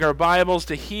Our Bibles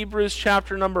to Hebrews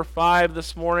chapter number 5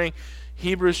 this morning.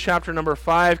 Hebrews chapter number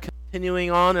 5, continuing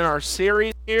on in our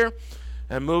series here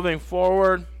and moving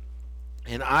forward.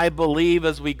 And I believe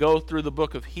as we go through the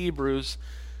book of Hebrews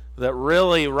that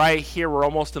really right here we're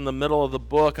almost in the middle of the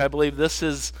book. I believe this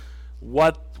is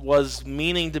what was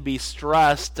meaning to be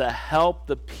stressed to help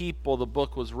the people the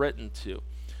book was written to.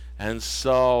 And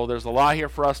so there's a lot here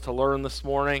for us to learn this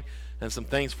morning and some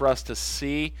things for us to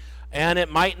see. And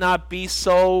it might not be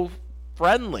so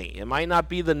friendly. It might not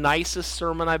be the nicest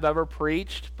sermon I've ever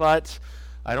preached, but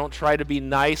I don't try to be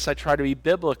nice. I try to be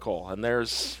biblical. And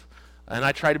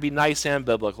I try to be nice and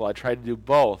biblical. I try to do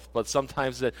both. But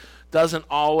sometimes it doesn't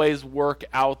always work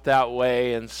out that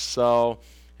way. And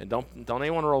don't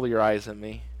anyone roll your eyes at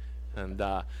me. And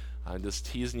I'm just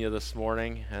teasing you this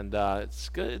morning. And it's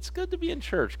good. It's good to be in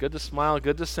church. Good to smile.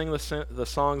 Good to sing the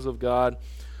songs of God.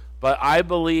 But I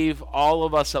believe all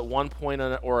of us at one point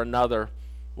or another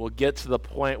will get to the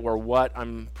point where what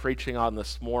I'm preaching on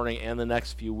this morning and the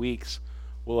next few weeks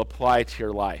will apply to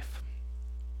your life.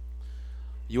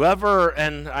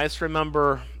 And I just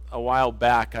remember a while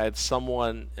back I had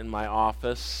someone in my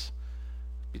office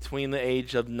between the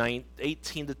age of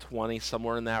 18 to 20,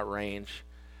 somewhere in that range,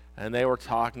 and they were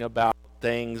talking about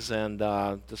things and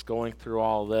just going through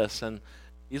all this, and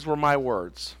these were my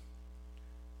words.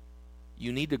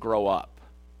 You need to grow up.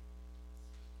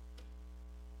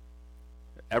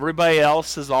 Everybody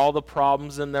else has all the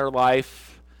problems in their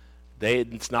life.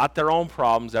 It's not their own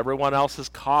problems. Everyone else has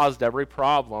caused every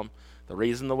problem. The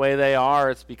reason the way they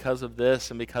are, it's because of this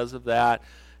and because of that.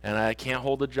 And I can't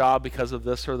hold a job because of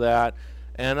this or that.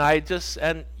 And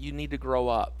you need to grow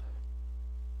up.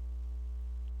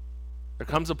 There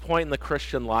comes a point in the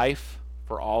Christian life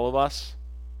for all of us,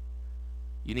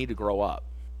 you need to grow up.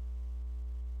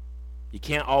 You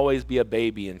can't always be a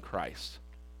baby in Christ.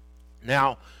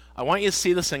 Now, I want you to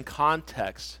see this in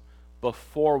context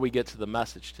before we get to the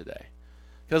message today.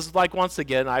 Because, once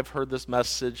again, I've heard this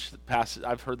passage,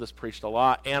 I've heard this preached a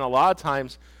lot, and a lot of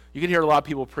times you can hear a lot of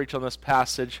people preach on this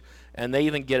passage, and they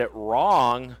even get it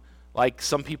wrong, like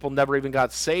some people never even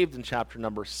got saved in chapter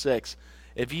number 6.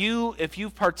 If you look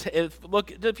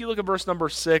at verse number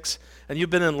 6, and you've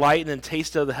been enlightened and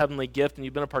tasted of the heavenly gift, and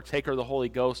you've been a partaker of the Holy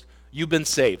Ghost, you've been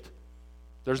saved.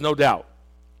 There's no doubt.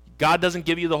 God doesn't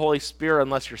give you the Holy Spirit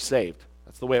unless you're saved.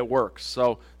 That's the way it works.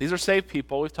 So these are saved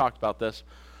people. We've talked about this.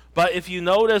 But if you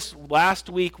notice, last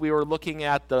week we were looking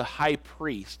at the high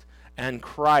priest and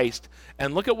Christ.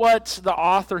 And look at what the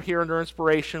author here under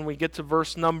inspiration, we get to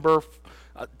verse number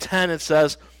 10, it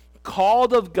says,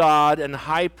 called of God and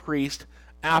high priest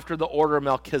after the order of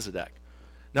Melchizedek.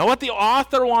 Now what the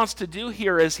author wants to do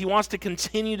here is he wants to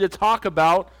continue to talk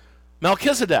about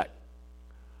Melchizedek.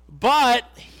 But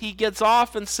he gets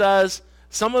off and says,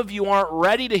 some of you aren't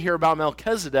ready to hear about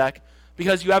Melchizedek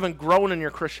because you haven't grown in your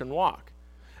Christian walk.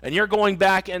 And you're going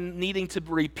back and needing to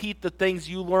repeat the things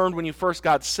you learned when you first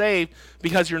got saved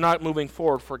because you're not moving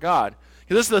forward for God.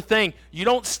 Because this is the thing, you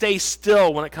don't stay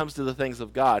still when it comes to the things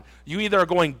of God. You either are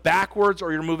going backwards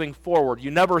or you're moving forward.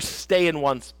 You never stay in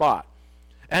one spot.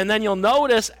 And then you'll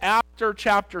notice after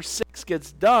chapter 6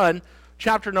 gets done,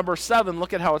 chapter number 7,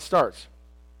 look at how it starts.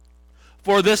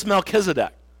 For this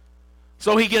Melchizedek.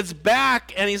 So he gets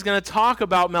back and he's going to talk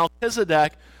about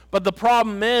Melchizedek, but the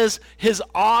problem is his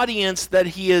audience that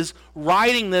he is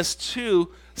writing this to,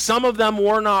 some of them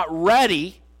were not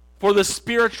ready for the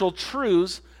spiritual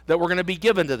truths that were going to be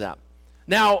given to them.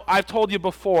 Now, I've told you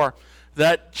before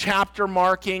that chapter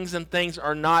markings and things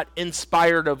are not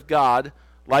inspired of God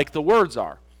like the words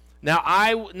are. Now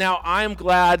I'm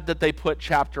glad that they put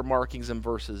chapter markings and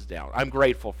verses down. I'm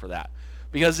grateful for that.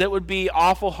 Because it would be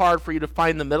awful hard for you to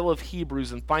find the middle of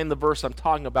Hebrews and find the verse I'm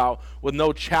talking about with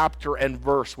no chapter and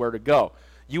verse where to go.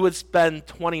 You would spend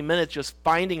 20 minutes just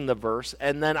finding the verse,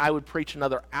 and then I would preach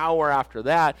another hour after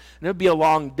that, and it would be a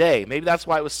long day. Maybe that's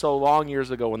why it was so long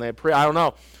years ago when they had I don't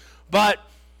know. But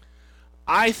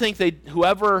I think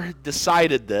whoever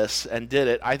decided this and did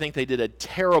it, I think they did a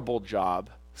terrible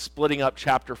job splitting up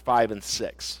chapter 5 and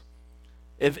 6.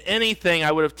 If anything,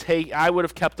 I would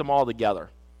have kept them all together.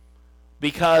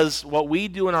 Because what we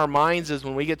do in our minds is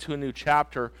when we get to a new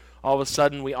chapter, all of a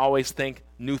sudden we always think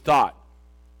new thought.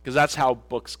 Because that's how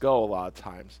books go a lot of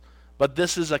times. But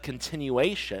this is a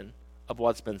continuation of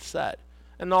what's been said.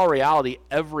 And in all reality,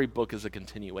 every book is a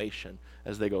continuation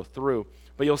as they go through.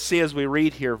 But you'll see as we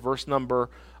read here, verse number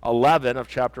 11 of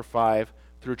chapter 5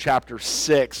 through chapter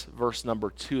 6, verse number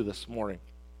 2 this morning.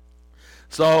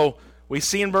 So we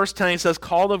see in verse 10, he says,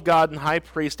 called of God and high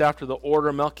priest after the order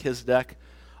of Melchizedek,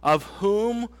 of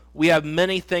whom we have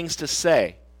many things to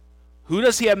say. Who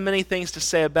does he have many things to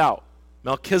say about?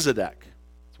 Melchizedek.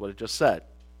 That's what it just said.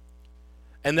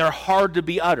 And they're hard to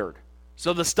be uttered.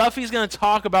 So the stuff he's going to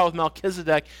talk about with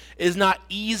Melchizedek is not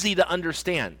easy to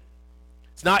understand.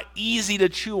 It's not easy to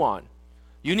chew on.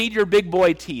 You need your big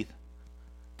boy teeth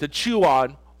to chew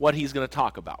on what he's going to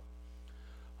talk about.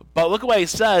 But look at what he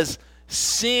says,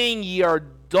 seeing ye are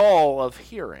dull of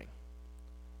hearing.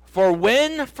 For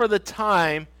when for the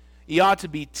time ye ought to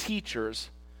be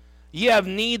teachers, ye have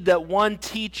need that one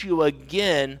teach you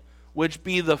again, which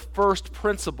be the first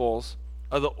principles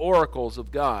of the oracles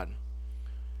of God,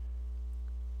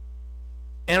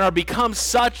 and are become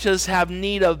such as have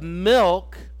need of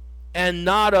milk and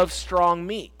not of strong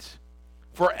meat.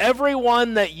 For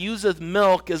everyone that useth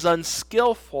milk is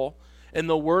unskillful in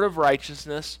the word of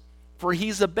righteousness, for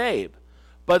he's a babe.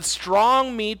 But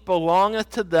strong meat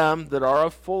belongeth to them that are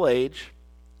of full age,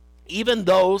 even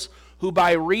those who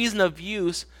by reason of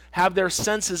use have their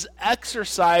senses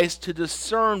exercised to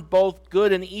discern both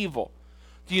good and evil.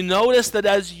 Do you notice that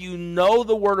as you know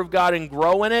the Word of God and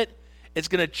grow in it, it's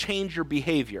going to change your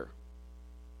behavior?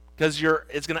 Because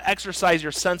it's going to exercise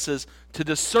your senses to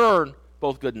discern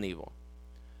both good and evil.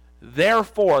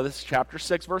 Therefore, this is chapter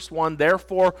 6, verse 1,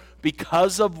 therefore,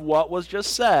 because of what was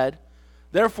just said,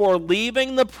 therefore,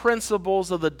 leaving the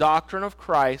principles of the doctrine of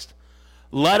Christ,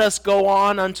 let us go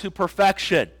on unto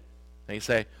perfection. And you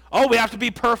say, oh, we have to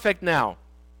be perfect now.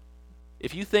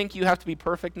 If you think you have to be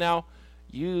perfect now,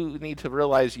 you need to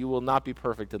realize you will not be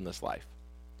perfect in this life.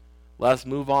 Let us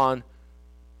move on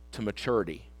to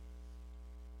maturity.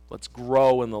 Let's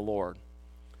grow in the Lord.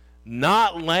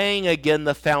 Not laying again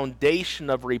the foundation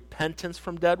of repentance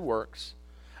from dead works,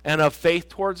 and of faith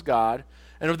towards God,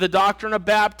 and of the doctrine of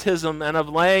baptism, and of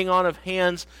laying on of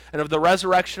hands, and of the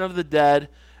resurrection of the dead,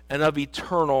 and of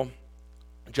eternal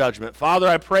judgment. Father,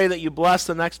 I pray that you bless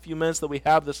the next few minutes that we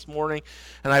have this morning,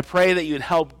 and I pray that you'd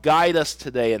help guide us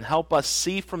today and help us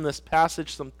see from this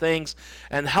passage some things,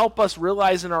 and help us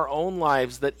realize in our own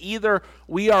lives that either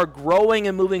we are growing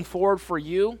and moving forward for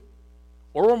you,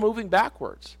 or we're moving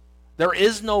backwards. There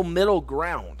is no middle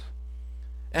ground.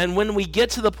 And when we get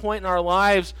to the point in our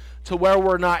lives to where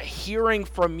we're not hearing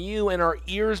from you and our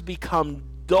ears become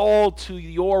dull to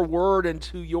your word and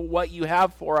to what you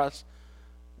have for us,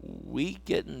 we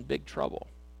get in big trouble.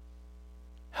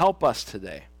 Help us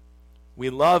today. We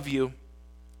love you.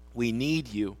 We need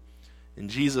you. In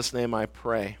Jesus' name I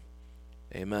pray.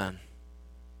 Amen.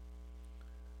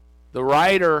 The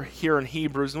writer here in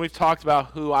Hebrews, and we've talked about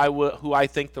who I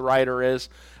think the writer is.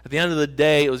 At the end of the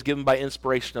day, it was given by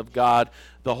inspiration of God.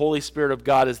 The Holy Spirit of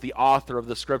God is the author of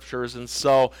the Scriptures, and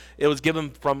so it was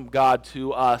given from God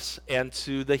to us and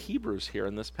to the Hebrews here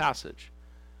in this passage.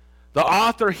 The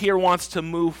author here wants to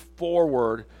move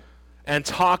forward and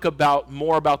talk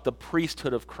more about the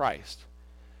priesthood of Christ.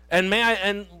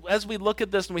 And as we look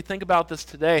at this and we think about this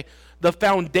today, the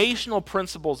foundational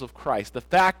principles of Christ, the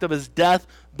fact of his death,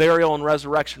 burial, and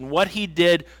resurrection, what he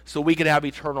did so we could have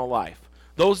eternal life,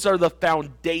 those are the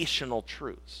foundational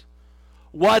truths.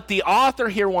 What the author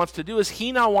here wants to do is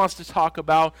he now wants to talk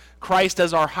about Christ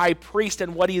as our high priest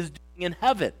and what he is doing in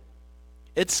heaven.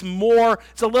 It's a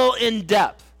little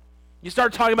in-depth. You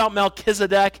start talking about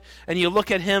Melchizedek and you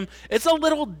look at him, it's a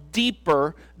little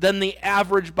deeper than the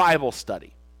average Bible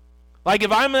study. Like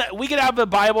we could have a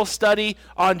Bible study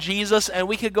on Jesus and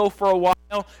we could go for a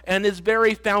while and it's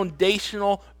very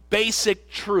foundational, basic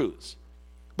truths.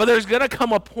 But there's going to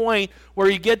come a point where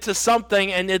you get to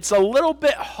something and it's a little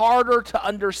bit harder to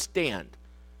understand.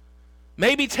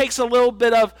 Maybe takes a little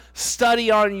bit of study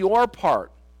on your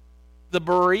part. The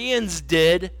Bereans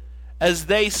did as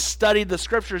they studied the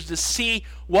Scriptures to see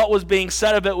what was being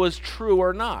said, if it was true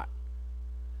or not.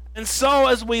 And so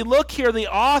as we look here, the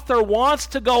author wants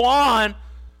to go on,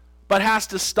 but has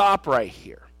to stop right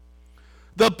here.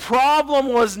 The problem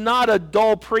was not a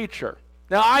dull preacher.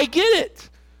 Now, I get it.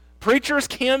 Preachers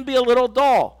can be a little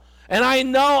dull. And I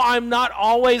know I'm not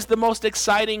always the most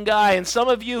exciting guy. And some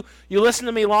of you listen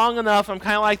to me long enough, I'm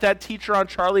kind of like that teacher on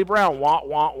Charlie Brown. Wah,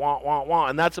 wah, wah, wah, wah.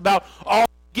 And that's about all you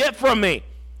get from me.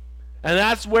 And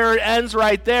that's where it ends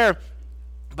right there.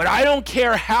 But I don't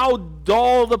care how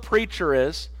dull the preacher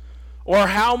is or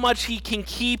how much he can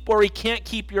keep or he can't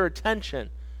keep your attention.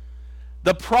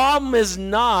 The problem is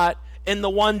not in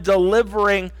the one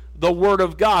delivering the Word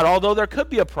of God, although there could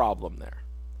be a problem there.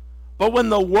 But when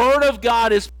the Word of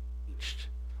God is preached,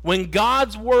 when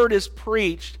God's Word is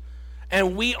preached,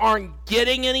 and we aren't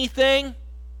getting anything,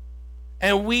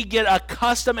 and we get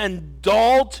accustomed and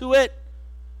dull to it,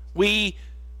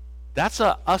 that's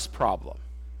a us problem.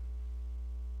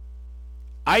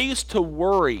 I used to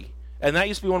worry, and that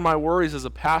used to be one of my worries as a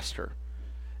pastor,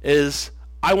 is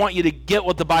I want you to get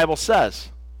what the Bible says.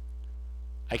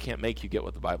 I can't make you get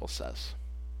what the Bible says.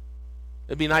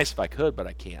 It'd be nice if I could, but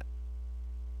I can't.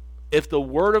 If the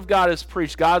Word of God is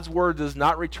preached, God's Word does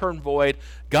not return void.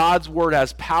 God's Word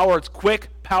has power. It's quick,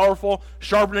 powerful,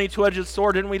 sharper than any two-edged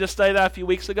sword. Didn't we just study that a few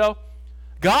weeks ago?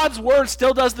 God's Word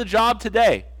still does the job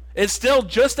today. It's still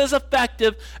just as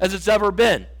effective as it's ever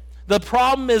been. The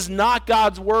problem is not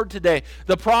God's Word today.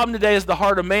 The problem today is the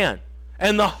heart of man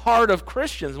and the heart of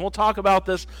Christians. And we'll talk about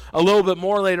this a little bit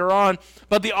more later on.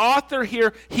 But the author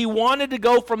here, he wanted to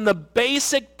go from the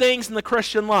basic things in the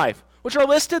Christian life, which are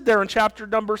listed there in chapter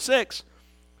number 6,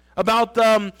 about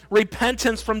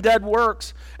repentance from dead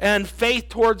works and faith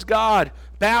towards God,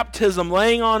 baptism,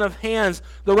 laying on of hands,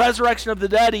 the resurrection of the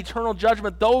dead, eternal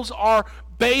judgment. Those are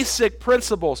basic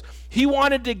principles. He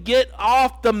wanted to get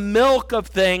off the milk of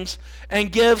things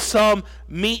and give some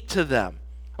meat to them.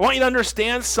 I want you to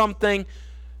understand something.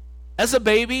 As a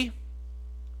baby,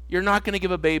 you're not going to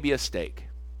give a baby a steak.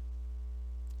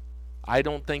 I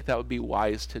don't think that would be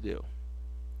wise to do.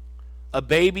 A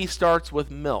baby starts with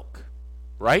milk,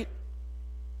 right?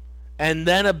 And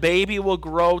then a baby will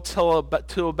grow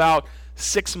to about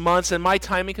 6 months, and my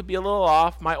timing could be a little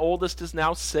off. My oldest is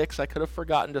now 6. I could have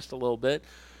forgotten just a little bit.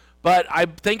 But I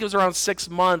think it was around 6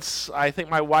 months, I think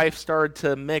my wife started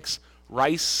to mix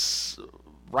rice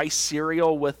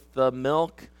cereal with the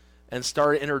milk and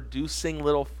started introducing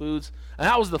little foods. And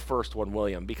that was the first one,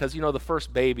 William, because, the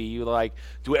first baby, you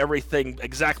do everything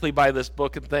exactly by this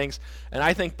book and things. And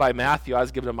I think by Matthew, I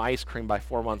was giving him ice cream by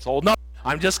 4 months old. No,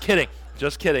 I'm just kidding.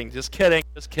 Just kidding.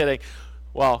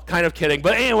 Well, kind of kidding.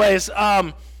 But anyways,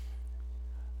 that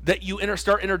you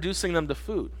start introducing them to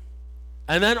food.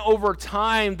 And then over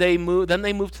time, they move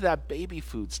to that baby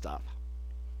food stuff.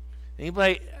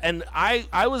 And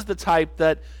I was the type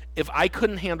that if I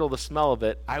couldn't handle the smell of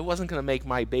it, I wasn't going to make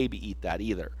my baby eat that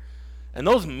either. And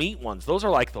those meat ones, those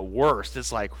are like the worst.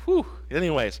 It's like, whew.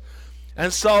 Anyways.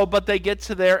 And so, but they get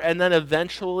to there, and then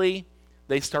eventually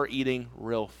they start eating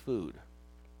real food.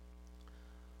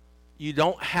 You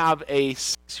don't have a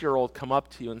 6-year-old come up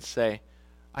to you and say,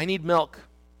 I need milk.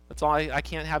 That's all. I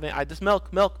can't have it. I just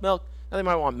milk. Now they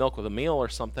might want milk with a meal or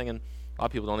something, and a lot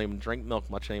of people don't even drink milk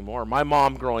much anymore. My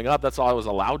mom growing up, that's all I was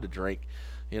allowed to drink.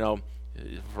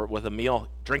 With a meal,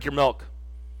 drink your milk.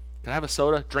 Can I have a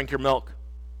soda? Drink your milk.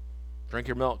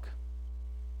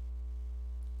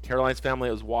 Caroline's family,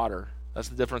 it was water. That's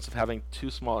the difference of having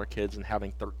 2 smaller kids and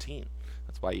having 13.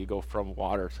 That's why you go from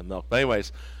water to milk. But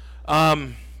anyways,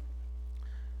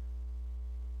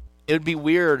 it would be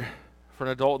weird for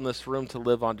an adult in this room to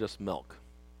live on just milk.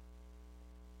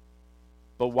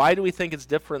 But why do we think it's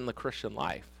different in the Christian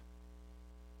life?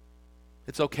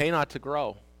 It's okay not to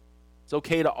grow. It's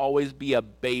okay to always be a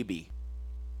baby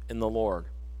in the Lord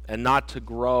and not to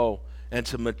grow and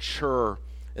to mature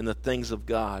in the things of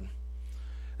God.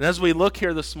 And as we look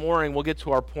here this morning, we'll get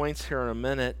to our points here in a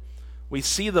minute. We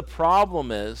see the problem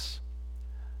is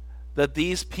that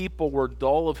these people were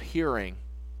dull of hearing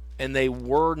and they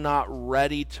were not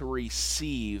ready to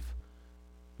receive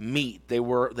meat. They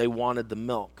wanted the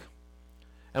milk.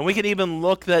 And we can even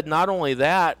look at not only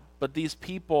that, but these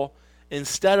people,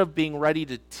 instead of being ready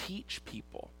to teach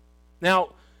people. Now,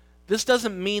 this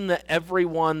doesn't mean that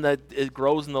everyone that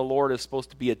grows in the Lord is supposed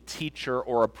to be a teacher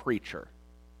or a preacher.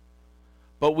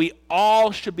 But we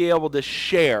all should be able to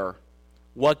share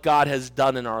what God has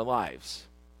done in our lives.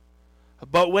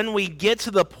 But when we get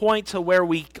to the point to where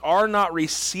we are not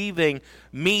receiving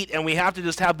meat and we have to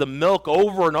just have the milk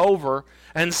over and over,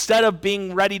 instead of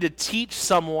being ready to teach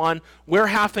someone, we're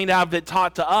having to have it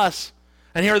taught to us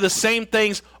and hear the same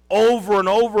things over and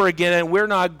over again, and we're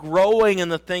not growing in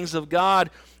the things of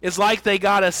God. It's like they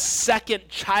got a second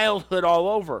childhood all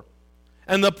over.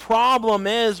 And the problem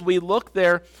is, we look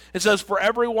there, it says, for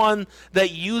everyone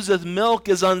that useth milk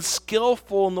is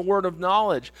unskillful in the word of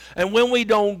knowledge. And when we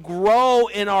don't grow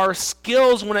in our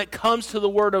skills when it comes to the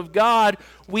word of God,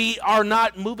 we are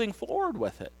not moving forward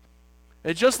with it.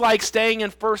 It's just like staying in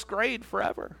first grade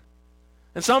forever.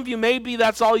 And some of you, maybe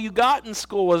that's all you got in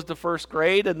school was the first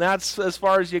grade, and that's as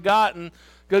far as you got, and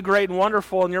good, great, and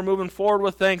wonderful, and you're moving forward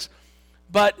with things.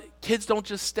 But kids don't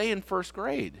just stay in first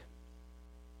grade.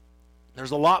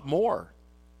 There's a lot more.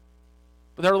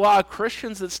 But there are a lot of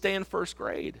Christians that stay in first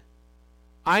grade.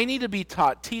 I need to be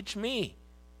taught. Teach me.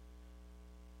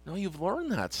 No, you've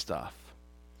learned that stuff.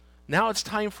 Now it's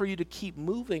time for you to keep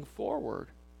moving forward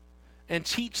and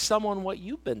teach someone what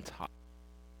you've been taught.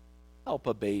 Help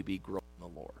a baby grow in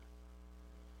the Lord.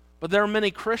 But there are many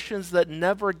Christians that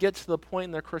never get to the point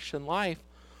in their Christian life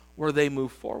where they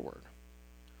move forward.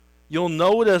 You'll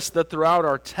notice that throughout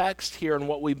our text here and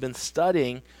what we've been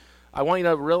studying, I want you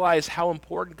to realize how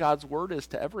important God's word is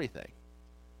to everything.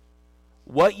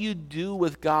 what you do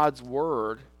with God's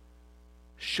word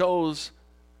shows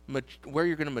where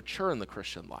you're going to mature in the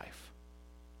Christian life.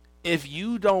 If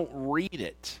you don't read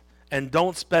it and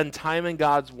don't spend time in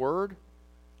God's word,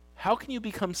 how can you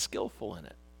become skillful in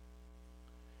it?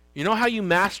 You know how you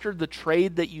mastered the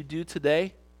trade that you do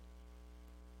today?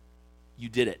 You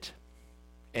did it,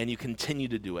 and you continue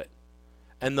to do it.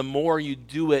 And the more you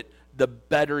do it, the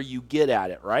better you get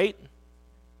at it, right?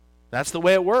 That's the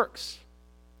way it works.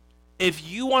 If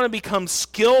you want to become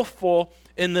skillful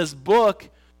in this book,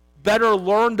 better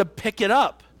learn to pick it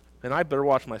up. And I better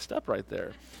watch my step right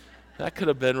there. That could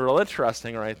have been real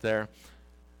interesting right there.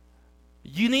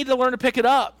 You need to learn to pick it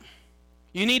up.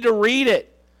 You need to read it.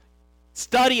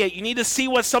 Study it. You need to see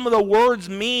what some of the words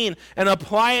mean and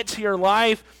apply it to your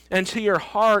life and to your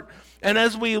heart. And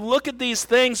as we look at these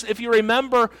things, if you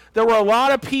remember, there were a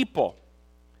lot of people,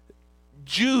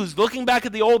 Jews, looking back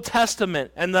at the Old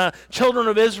Testament and the children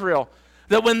of Israel,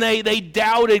 that when they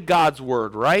doubted God's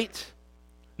word, right?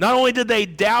 Not only did they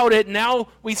doubt it, now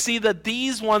we see that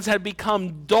these ones had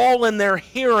become dull in their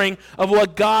hearing of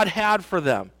what God had for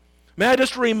them. May I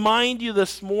just remind you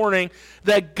this morning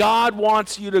that God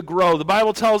wants you to grow. The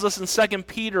Bible tells us in 2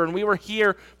 Peter, and we were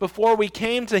here before we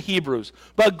came to Hebrews,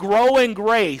 but grow in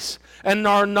grace and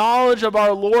our knowledge of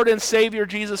our Lord and Savior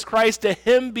Jesus Christ. To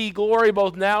him be glory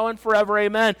both now and forever.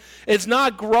 Amen. It's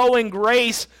not grow in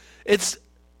grace, it's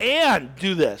and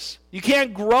do this. You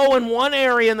can't grow in one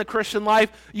area in the Christian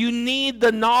life. You need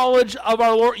the knowledge of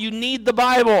our Lord. You need the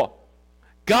Bible.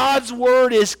 God's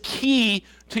word is key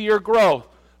to your growth.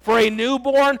 For a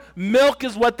newborn, milk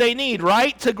is what they need,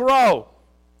 right? To grow.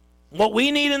 What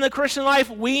we need in the Christian life,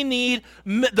 we need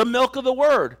the milk of the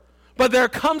word. But there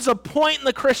comes a point in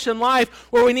the Christian life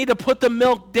where we need to put the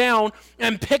milk down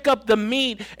and pick up the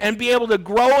meat and be able to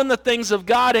grow in the things of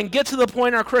God and get to the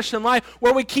point in our Christian life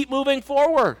where we keep moving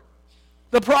forward.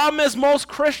 The problem is most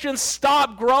Christians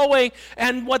stop growing,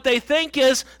 and what they think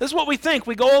is, this is what we think.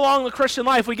 We go along the Christian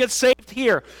life, we get saved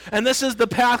here, and this is the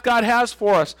path God has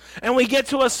for us. And we get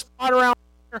to a spot around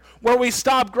here where we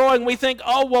stop growing. We think,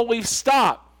 oh, well, we've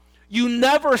stopped. You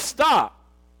never stop.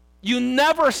 You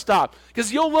never stop.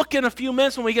 Because you'll look in a few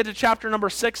minutes when we get to chapter number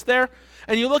 6 there,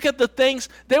 and you look at the things,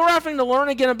 they were having to learn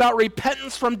again about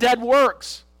repentance from dead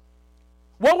works.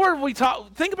 What were we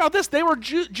taught? Think about this. They were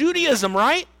Judaism,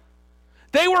 right?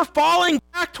 They were falling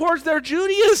back towards their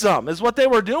Judaism is what they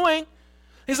were doing.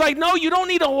 He's like, no, you don't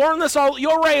need to learn this. You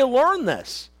already learned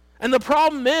this. And the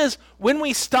problem is, when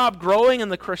we stop growing in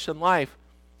the Christian life,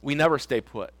 we never stay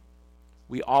put.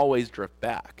 We always drift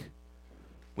back.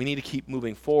 We need to keep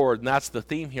moving forward, and that's the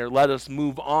theme here. Let us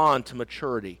move on to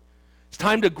maturity. It's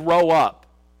time to grow up.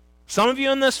 Some of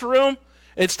you in this room,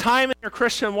 it's time in your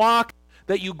Christian walk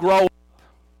that you grow up.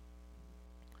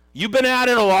 You've been at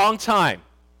it a long time.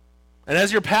 And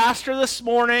as your pastor this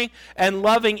morning and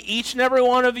loving each and every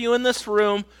one of you in this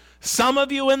room, some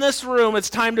of you in this room, it's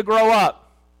time to grow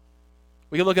up.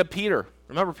 We can look at Peter.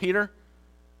 Remember Peter?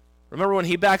 Remember when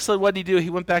he backslid, what did he do?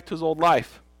 He went back to his old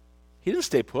life. He didn't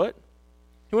stay put.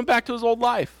 He went back to his old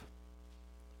life.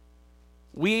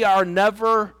 We are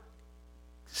never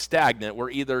stagnant. We're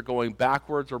either going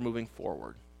backwards or moving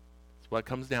forward. That's what it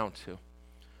comes down to.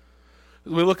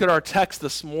 As we look at our text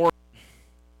this morning,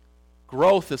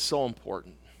 growth is so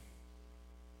important.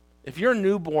 If your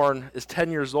newborn is 10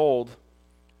 years old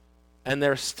and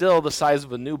they're still the size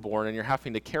of a newborn and you're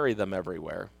having to carry them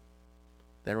everywhere,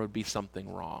 there would be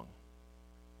something wrong.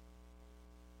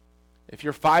 If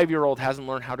your 5-year-old hasn't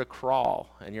learned how to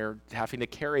crawl and you're having to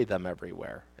carry them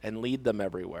everywhere and lead them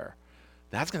everywhere,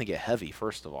 that's going to get heavy,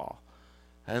 first of all.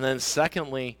 And then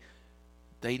secondly,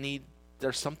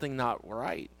 there's something not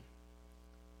right.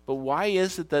 But why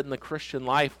is it that in the Christian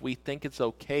life we think it's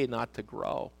okay not to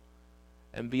grow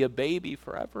and be a baby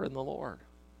forever in the Lord?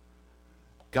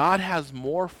 God has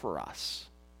more for us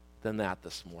than that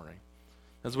this morning.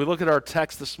 As we look at our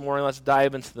text this morning, let's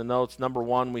dive into the notes. Number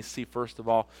 1, we see, first of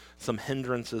all, some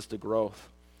hindrances to growth.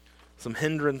 Some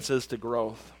hindrances to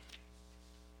growth.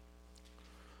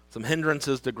 Some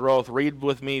hindrances to growth. Read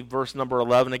with me verse number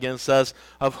 11 again. It says,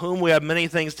 of whom we have many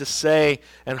things to say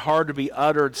and hard to be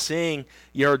uttered, seeing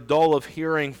ye are dull of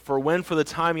hearing. For when for the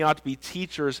time ye ought to be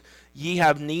teachers, ye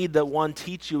have need that one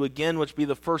teach you again, which be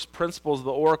the first principles of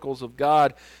the oracles of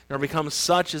God, and are become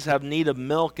such as have need of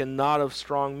milk and not of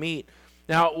strong meat.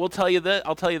 Now, I'll tell you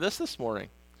this morning.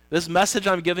 This message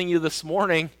I'm giving you this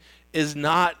morning is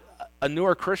not, a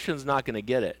newer Christian's not going to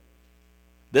get it.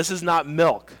 This is not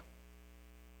milk.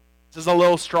 This is a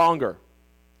little stronger.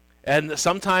 And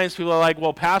sometimes people are like,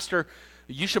 well, Pastor,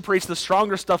 you should preach the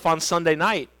stronger stuff on Sunday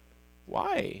night.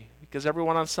 Why? Because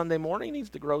everyone on Sunday morning needs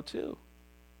to grow too.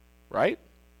 right?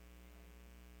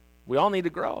 We all need to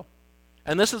grow.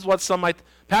 And this is what some might,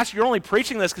 Pastor, you're only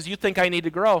preaching this because you think I need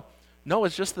to grow. No,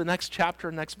 it's just the next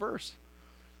chapter, next verse.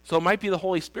 So it might be the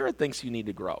Holy Spirit thinks you need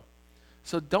to grow.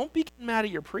 So don't be mad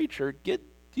at your preacher.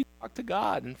 Talk to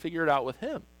God and figure it out with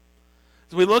him.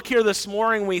 As we look here this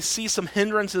morning, we see some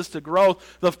hindrances to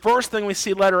growth. The first thing we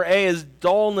see, letter A, is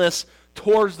dullness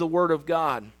towards the Word of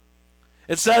God.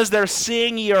 It says there,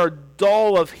 seeing ye are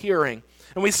dull of hearing.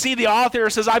 And we see the author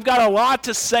says, I've got a lot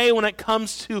to say when it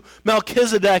comes to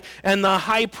Melchizedek and the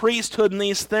high priesthood and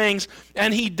these things.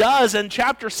 And he does. In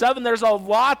chapter 7, there's a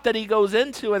lot that he goes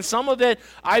into. And some of it,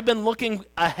 I've been looking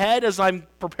ahead as I'm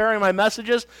preparing my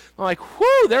messages. I'm like,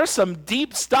 whew, there's some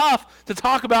deep stuff to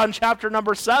talk about in chapter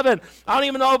number 7. I don't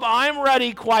even know if I'm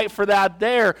ready quite for that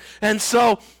there. And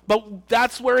so, but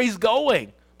that's where he's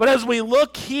going. But as we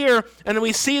look here and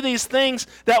we see these things,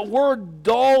 that word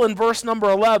dull in verse number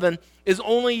 11 is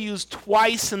only used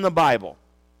twice in the Bible.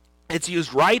 It's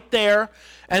used right there.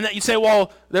 And you say,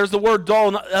 well, there's the word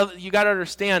dull. You got to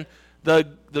understand, the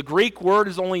Greek word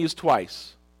is only used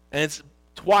twice. And it's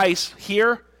twice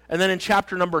here. And then in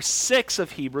chapter number 6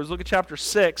 of Hebrews, look at chapter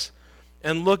 6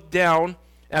 and look down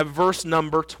at verse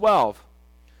number 12.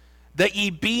 That ye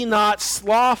be not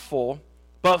slothful,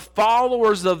 but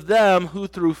followers of them who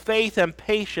through faith and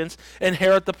patience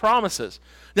inherit the promises.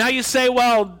 Now you say,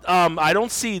 well, I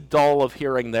don't see dull of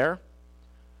hearing there.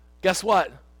 Guess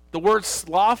what? The word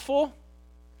slothful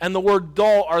and the word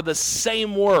dull are the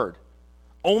same word,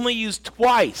 only used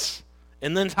twice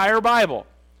in the entire Bible.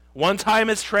 One time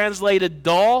it's translated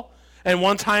dull, and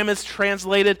one time it's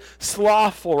translated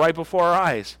slothful right before our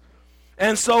eyes.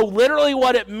 And so literally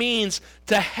what it means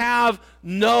to have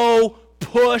no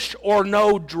push or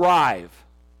no drive.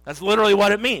 That's literally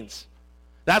what it means.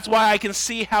 That's why I can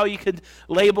see how you could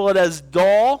label it as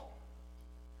dull,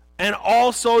 and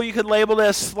also you could label it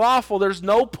as slothful. There's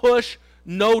no push,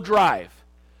 no drive.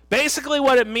 Basically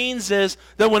what it means is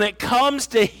that when it comes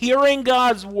to hearing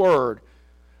God's word,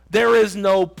 there is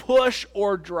no push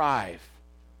or drive.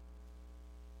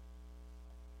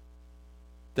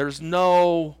 There's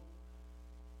no,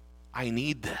 I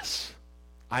need this.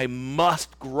 I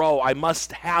must grow. I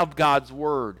must have God's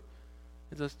word.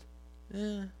 It's just,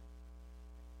 That's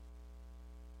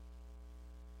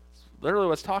literally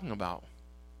what it's talking about.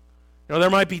 You know, there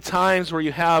might be times where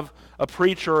you have a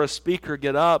preacher or a speaker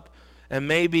get up, and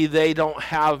maybe they don't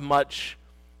have much,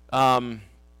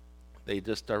 they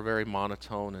just are very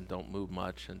monotone and don't move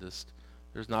much, and just,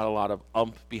 there's not a lot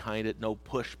of behind it, no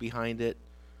push behind it.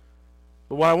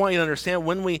 But what I want you to understand,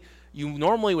 you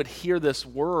normally would hear this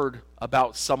word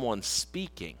about someone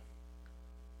speaking.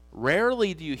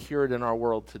 Rarely do you hear it in our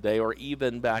world today, or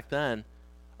even back then,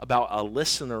 about a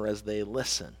listener as they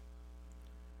listen.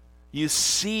 You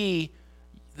see,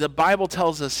 the Bible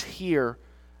tells us here,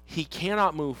 he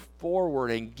cannot move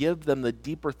forward and give them the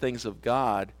deeper things of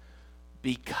God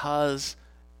because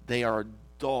they are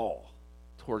dull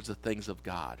towards the things of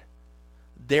God.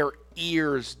 Their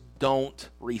ears don't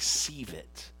receive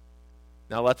it.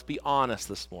 Now let's be honest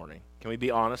this morning. Can we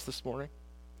be honest this morning?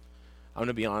 I'm going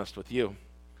to be honest with you.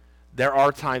 There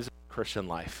are times in Christian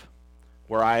life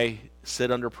where I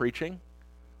sit under preaching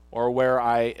or where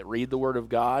I read the Word of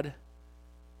God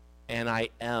and I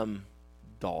am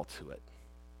dull to it.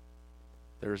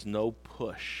 There's no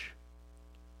push.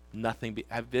 Nothing.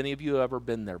 Have any of you ever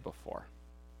been there before?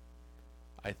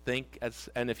 I think,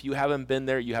 and if you haven't been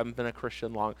there, you haven't been a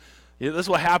Christian long. You know, this is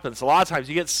what happens. A lot of times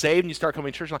you get saved and you start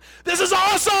coming to church and like, this is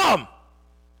awesome!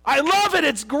 I love it!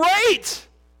 It's great!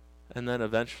 And then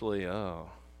eventually, oh,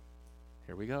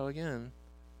 here we go again.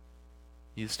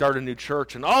 You start a new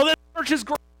church and, oh, this church is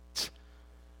great!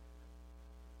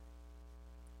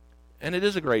 And it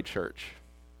is a great church.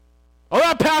 Oh,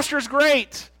 that pastor's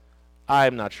great!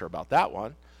 I'm not sure about that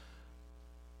one.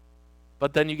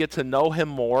 But then you get to know him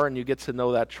more and you get to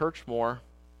know that church more,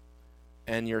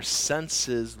 and your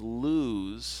senses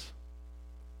lose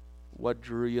what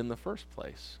drew you in the first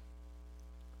place.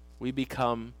 We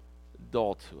become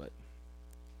dull to it.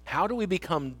 How do we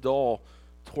become dull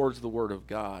towards the Word of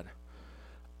God?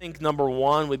 I think, number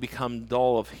one, we become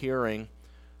dull of hearing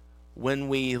when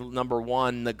we, number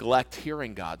one, neglect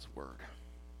hearing God's Word.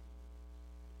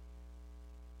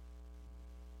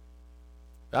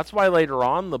 That's why later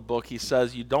on in the book he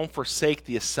says, you don't forsake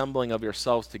the assembling of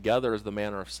yourselves together as the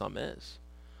manner of some is.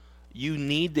 You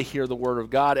need to hear the Word of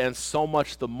God, and so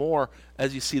much the more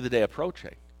as you see the day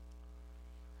approaching.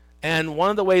 And one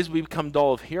of the ways we become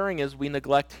dull of hearing is we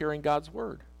neglect hearing God's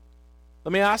Word.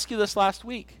 Let me ask you this last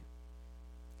week.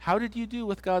 How did you do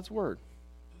with God's Word?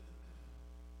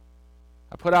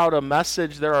 I put out a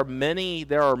message. There are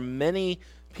many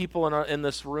people in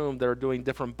this room that are doing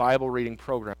different Bible reading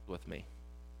programs with me.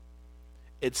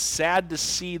 It's sad to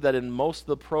see that in most of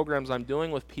the programs I'm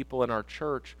doing with people in our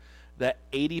church, that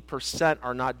 80%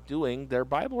 are not doing their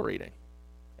Bible reading,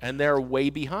 and they're way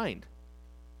behind.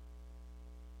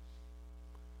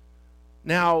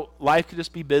 Now, life could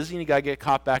just be busy, and you got to get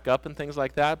caught back up and things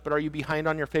like that, but are you behind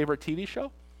on your favorite TV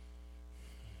show?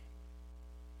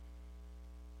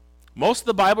 Most of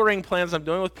the Bible reading plans I'm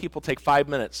doing with people take 5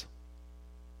 minutes.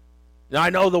 Now, I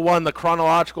know the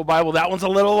chronological Bible, that one's a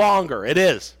little longer. It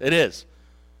is.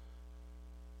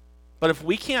 But if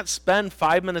we can't spend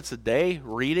 5 minutes a day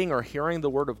reading or hearing the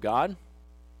Word of God,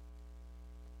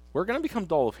 we're going to become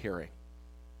dull of hearing.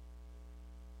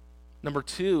 Number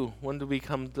two, when do we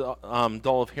become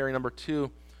dull of hearing? Number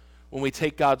two, when we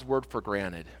take God's Word for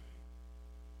granted.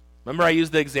 Remember I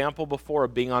used the example before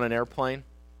of being on an airplane?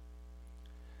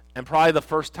 And probably the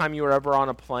first time you were ever on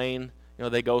a plane,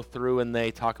 they go through and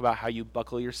they talk about how you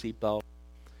buckle your seatbelt,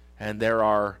 and there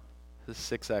are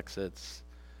 6 exits,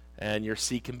 and your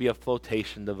seat can be a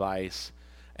flotation device,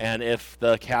 and if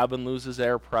the cabin loses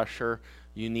air pressure,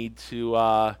 you need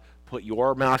to put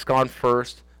your mask on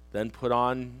first, then put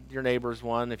on your neighbor's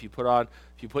one. If you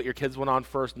put your kids' one on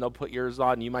first, and they'll put yours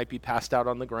on, you might be passed out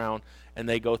on the ground, and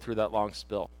they go through that long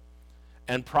spill.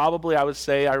 And probably I would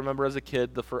say, I remember as a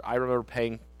kid, I remember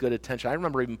paying good attention. I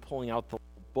remember even pulling out the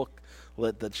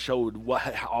booklet that showed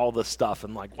all the stuff,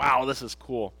 and like, wow, this is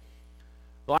cool.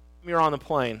 The last time you're on the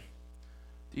plane,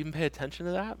 do you even pay attention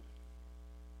to that?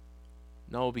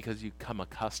 No, because you become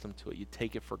accustomed to it. You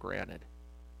take it for granted.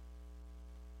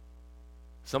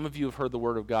 Some of you have heard the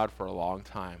Word of God for a long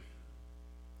time,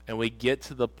 and we get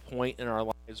to the point in our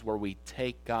lives where we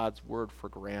take God's Word for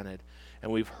granted,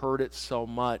 and we've heard it so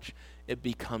much, it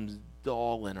becomes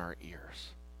dull in our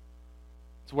ears.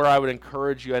 It's where I would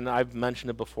encourage you, and I've mentioned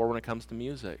it before when it comes to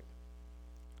music.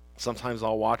 Sometimes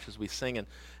I'll watch as we sing, and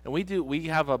we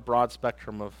have a broad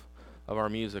spectrum of our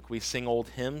music. We sing old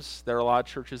hymns. There are a lot of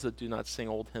churches that do not sing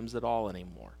old hymns at all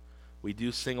anymore. We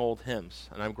do sing old hymns,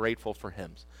 and I'm grateful for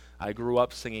hymns. I grew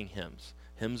up singing hymns.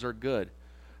 Hymns are good.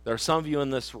 There are some of you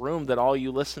in this room that all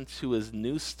you listen to is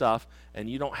new stuff, and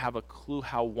you don't have a clue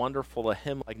how wonderful a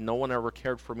hymn like "No One Ever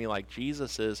Cared for Me Like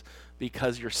Jesus" is,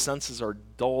 because your senses are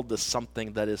dulled to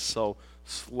something that is so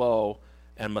slow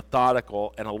and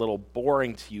methodical and a little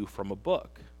boring to you from a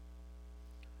book.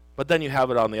 But then you have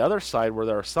it on the other side where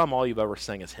there are some, all you've ever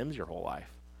sang is hymns your whole life.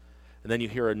 And then you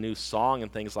hear a new song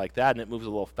and things like that, and it moves a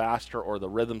little faster, or the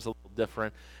rhythm's a little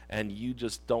different, and you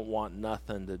just don't want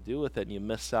nothing to do with it, and you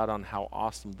miss out on how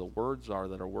awesome the words are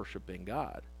that are worshiping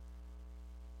God.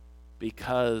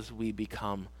 Because we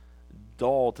become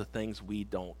dull to things we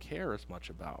don't care as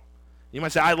much about. You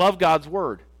might say, I love God's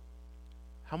Word.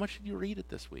 How much did you read it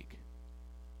this week?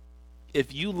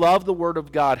 If you love the Word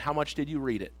of God, how much did you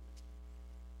read it?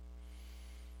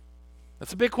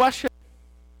 That's a big question.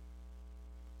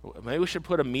 Maybe we should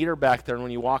put a meter back there, and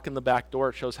when you walk in the back door,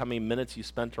 it shows how many minutes you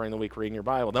spent during the week reading your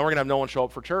Bible. Then we're going to have no one show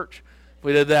up for church if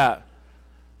we did that.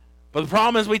 But the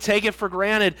problem is we take it for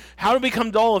granted. How to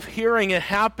become dull of hearing? It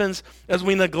happens as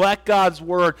we neglect God's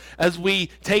Word, as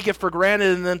we take it for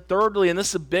granted. And then thirdly, and this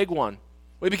is a big one,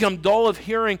 we become dull of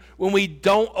hearing when we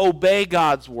don't obey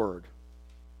God's Word.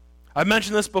 I've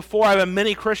mentioned this before. I've had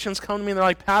many Christians come to me and they're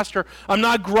like, Pastor, I'm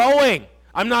not growing.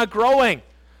 I'm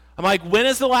like, when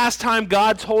is the last time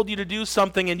God told you to do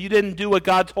something and you didn't do what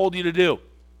God told you to do?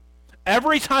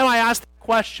 Every time I ask that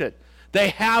question, they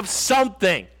have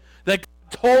something that God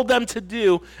told them to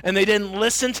do, and they didn't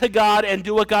listen to God and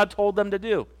do what God told them to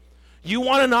do. You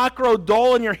want to not grow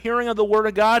dull in your hearing of the Word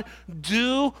of God?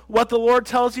 Do what the Lord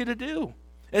tells you to do.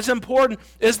 It's important.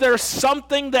 Is there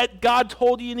something that God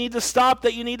told you need to stop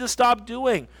that you need to stop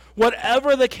doing?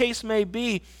 Whatever the case may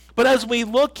be. But as we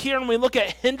look here and we look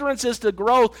at hindrances to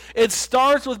growth, it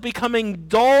starts with becoming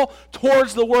dull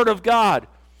towards the Word of God.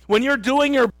 When you're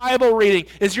doing your Bible reading,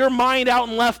 is your mind out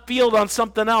in left field on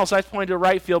something else? I pointed to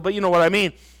right field, but you know what I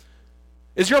mean.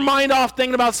 Is your mind off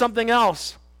thinking about something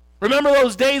else? Remember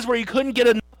those days where you couldn't get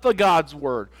enough of God's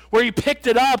Word, where you picked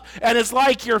it up and it's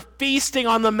like you're feasting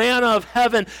on the manna of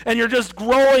heaven and you're just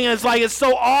growing, and it's like it's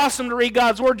so awesome to read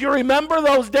God's Word. Do you remember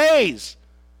those days?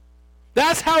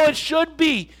 That's how it should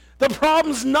be. The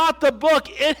problem's not the book.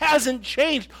 It hasn't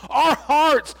changed. Our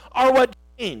hearts are what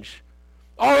change.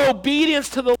 Our obedience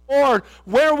to the Lord,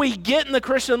 where we get in the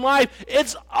Christian life,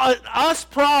 it's an us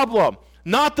problem,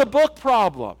 not the book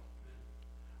problem.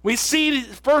 We see,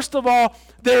 first of all,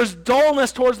 there's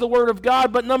dullness towards the Word of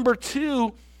God, but number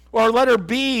two, or letter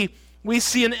B, we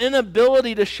see an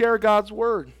inability to share God's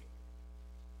Word.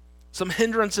 Some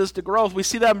hindrances to growth. We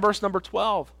see that in verse number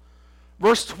 12.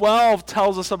 Verse 12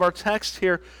 tells us of our text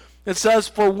here. It says,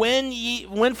 "For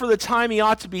when for the time ye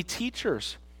ought to be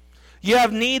teachers, ye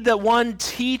have need that one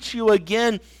teach you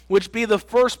again, which be the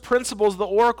first principles, the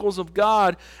oracles of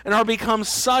God, and are become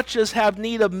such as have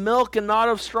need of milk and not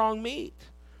of strong meat."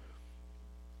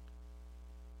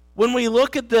 When we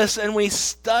look at this and we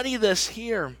study this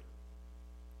here,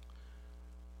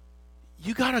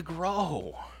 you got to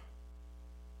grow.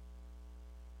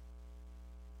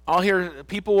 I'll hear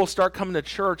people will start coming to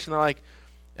church and they're like,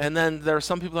 and then there are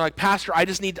some people that are like, "Pastor, I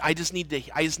need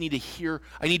to hear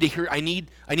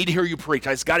you preach.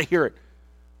 I just got to hear it."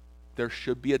 There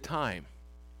should be a time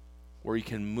where you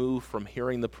can move from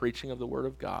hearing the preaching of the Word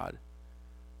of God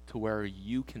to where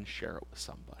you can share it with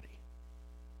somebody.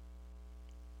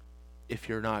 If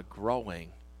you're not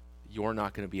growing, you're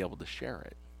not going to be able to share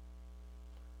it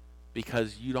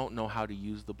because you don't know how to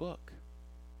use the book.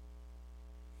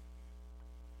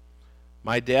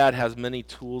 My dad has many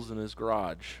tools in his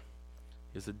garage.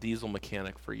 He's a diesel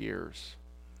mechanic for years.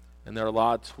 And there are a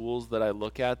lot of tools that I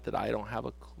look at that I don't have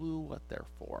a clue what they're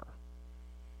for.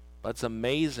 But it's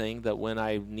amazing that when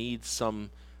I need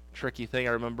some tricky thing,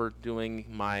 I remember doing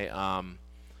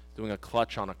a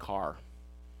clutch on a car.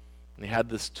 And he had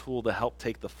this tool to help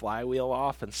take the flywheel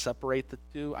off and separate the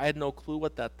two. I had no clue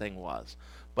what that thing was.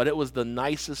 But it was the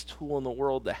nicest tool in the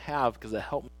world to have because it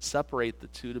helped me separate the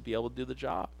two to be able to do the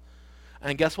job.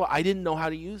 And guess what? I didn't know how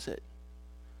to use it.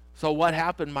 So what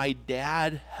happened? My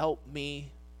dad helped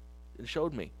me and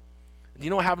showed me. Do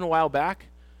you know what happened a while back?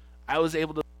 I was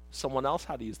able to show someone else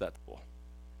how to use that tool.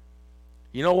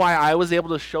 You know why I was able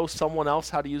to show someone else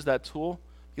how to use that tool?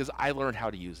 Because I learned how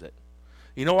to use it.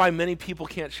 You know why many people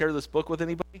can't share this book with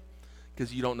anybody?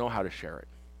 Because you don't know how to share it.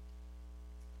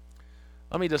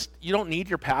 You don't need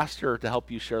your pastor to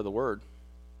help you share the word.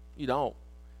 You don't.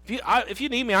 If you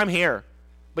need me, I'm here.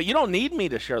 But you don't need me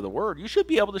to share the word. You should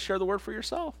be able to share the word for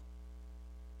yourself.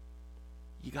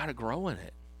 You got to grow in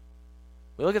it.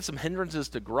 We look at some hindrances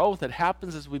to growth that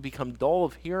happens as we become dull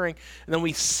of hearing, and then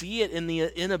we see it in the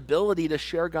inability to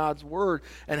share God's word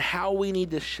and how we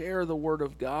need to share the word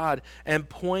of God and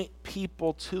point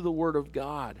people to the word of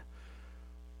God.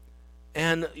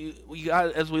 And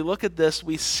as we look at this,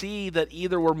 we see that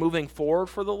either we're moving forward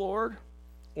for the Lord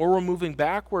or we're moving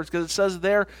backwards, because it says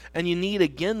there, and you need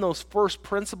again those first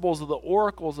principles of the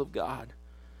oracles of God.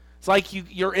 It's like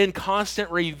you're in constant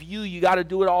review. You got to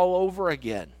do it all over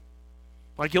again.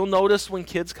 Like you'll notice when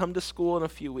kids come to school in a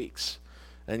few weeks.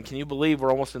 And can you believe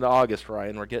we're almost into August,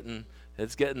 Ryan?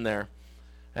 It's getting there.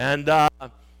 And but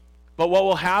what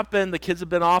will happen, the kids have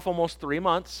been off almost 3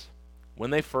 months. When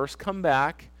they first come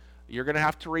back, you're going to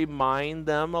have to remind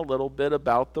them a little bit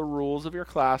about the rules of your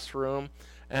classroom.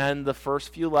 And the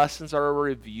first few lessons are a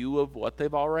review of what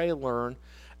they've already learned.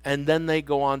 And then they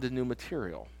go on to new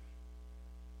material.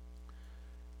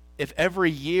 If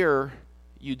every year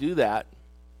you do that,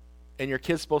 and your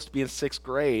kid's supposed to be in 6th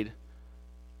grade,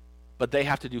 but they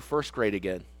have to do 1st grade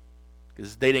again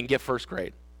because they didn't get 1st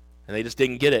grade, and they just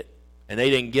didn't get it, and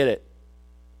they didn't get it,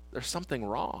 there's something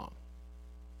wrong.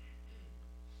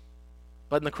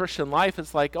 But in the Christian life,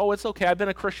 it's like, oh, it's okay. I've been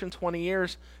a Christian 20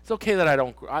 years. It's okay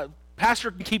that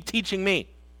pastor can keep teaching me.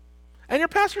 And your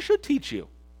pastor should teach you.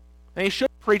 And he should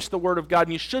preach the word of God,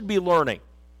 and you should be learning.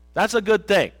 That's a good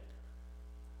thing.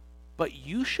 But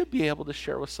you should be able to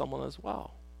share with someone as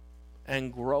well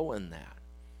and grow in that.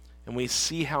 And we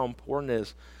see how important it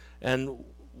is. And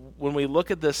when we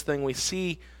look at this thing, we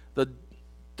see the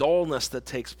dullness that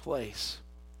takes place.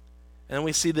 And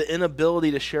we see the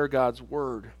inability to share God's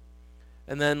word.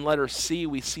 And then letter C,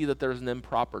 we see that there's an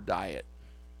improper diet.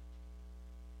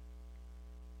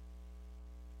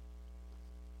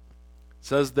 It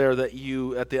says there that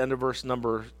you, at the end of verse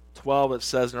number 12, it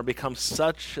says, "And are become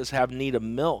such as have need of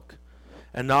milk,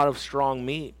 and not of strong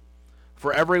meat.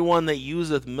 For everyone that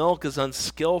useth milk is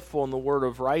unskillful in the word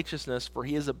of righteousness, for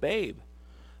he is a babe.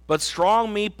 But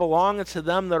strong meat belongeth to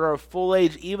them that are of full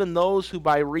age, even those who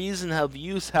by reason of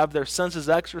use have their senses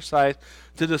exercised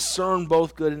to discern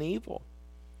both good and evil."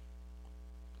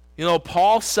 You know,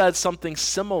 Paul said something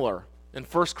similar in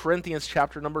 1 Corinthians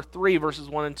chapter number 3, verses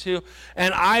 1 and 2.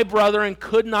 "And I, brethren,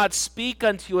 could not speak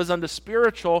unto you as unto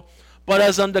spiritual, but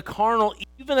as unto carnal,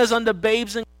 even as unto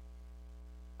babes in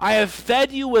I have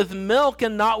fed you with milk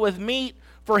and not with meat,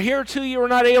 for hereto you were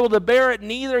not able to bear it,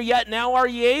 neither yet now are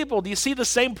ye able." Do you see the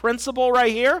same principle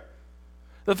right here?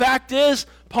 The fact is,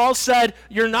 Paul said,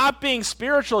 you're not being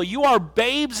spiritual. You are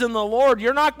babes in the Lord.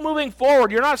 You're not moving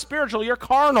forward. You're not spiritual. You're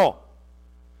carnal.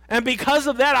 And because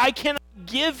of that, I cannot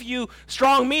give you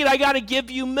strong meat. I got to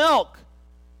give you milk.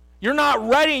 You're not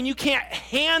ready, and you can't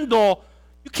handle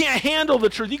the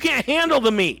truth. You can't handle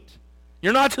the meat.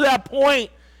 You're not to that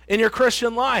point in your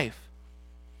Christian life.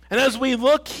 And as we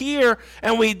look here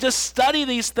and we just study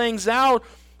these things out,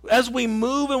 as we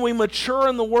move and we mature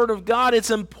in the Word of God,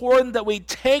 it's important that we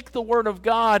take the Word of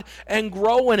God and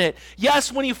grow in it.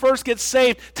 Yes, when you first get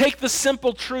saved, take the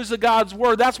simple truths of God's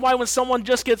Word. That's why when someone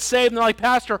just gets saved and they're like,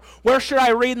 Pastor, where should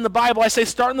I read in the Bible? I say,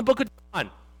 start in the book of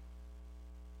John.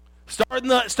 Start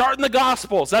in the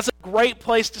Gospels. That's a great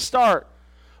place to start.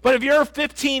 But if you're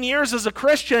 15 years as a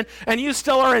Christian and you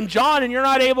still are in John and you're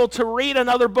not able to read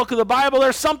another book of the Bible,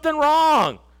 there's something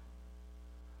wrong.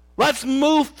 Let's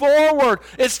move forward.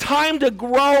 It's time to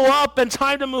grow up and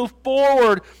time to move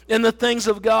forward in the things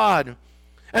of God.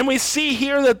 And we see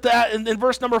here that in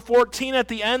verse number 14 at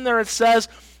the end there it says,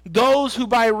 those who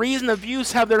by reason of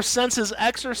use have their senses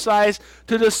exercised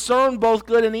to discern both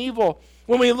good and evil.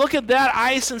 When we look at that,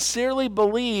 I sincerely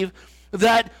believe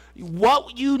that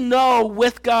what you know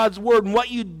with God's Word and what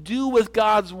you do with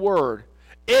God's Word,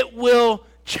 it will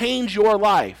change your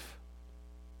life.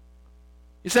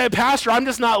 You say, Pastor, I'm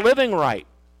just not living right.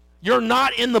 You're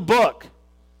not in the book.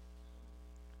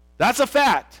 That's a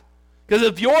fact. Because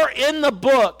if you're in the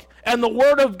book and the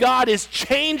Word of God is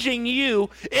changing you,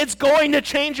 it's going to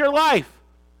change your life.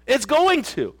 It's going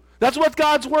to. That's what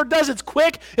God's Word does. It's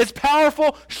quick, it's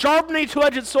powerful, sharpening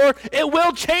two-edged sword. It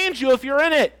will change you if you're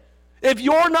in it. If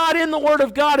you're not in the Word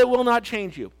of God, it will not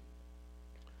change you.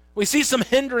 We see some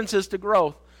hindrances to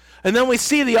growth. And then we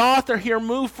see the author here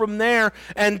move from there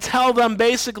and tell them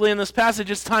basically in this passage,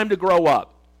 it's time to grow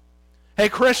up. Hey,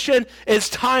 Christian, it's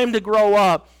time to grow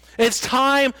up. It's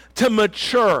time to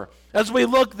mature. As we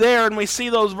look there and we see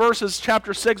those verses,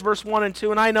 chapter 6, verse 1 and 2,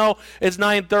 and I know it's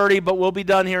 9:30, but we'll be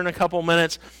done here in a couple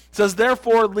minutes. It says,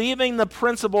 therefore, leaving the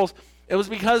principles. It was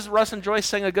because Russ and Joyce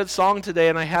sang a good song today,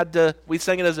 and we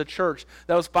sang it as a church.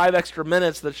 That was 5 extra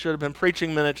minutes that should have been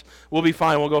preaching minutes. We'll be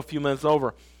fine. We'll go a few minutes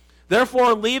over.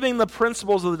 Therefore, leaving the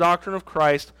principles of the doctrine of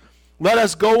Christ, let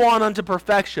us go on unto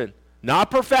perfection. Not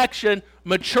perfection,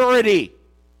 maturity.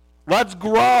 Let's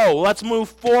grow. Let's move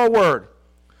forward.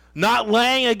 Not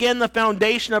laying again the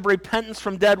foundation of repentance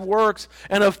from dead works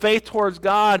and of faith towards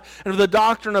God, and of the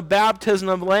doctrine of baptism,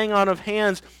 of laying on of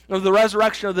hands, and of the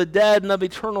resurrection of the dead, and of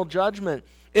eternal judgment.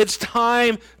 It's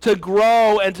time to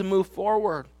grow and to move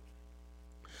forward.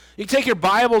 You can take your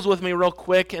Bibles with me real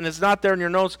quick, and it's not there in your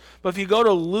notes, but if you go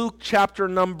to Luke chapter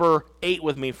number 8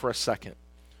 with me for a second,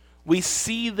 we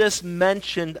see this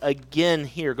mentioned again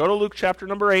here. Go to Luke chapter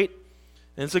number 8,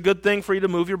 and it's a good thing for you to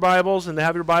move your Bibles and to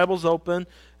have your Bibles open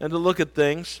and to look at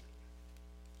things.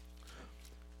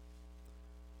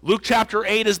 Luke chapter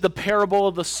 8 is the parable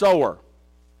of the sower.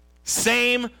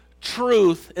 Same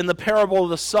truth in the parable of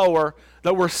the sower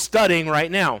that we're studying right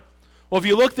now. Well, if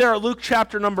you look there at Luke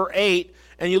chapter number 8,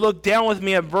 and you look down with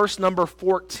me at verse number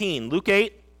 14. Luke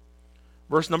 8,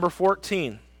 verse number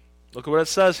 14. Look at what it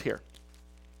says here.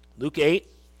 Luke 8,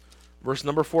 verse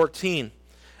number 14.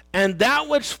 And that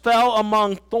which fell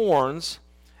among thorns,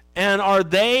 and are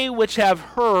they which have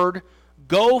heard,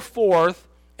 go forth,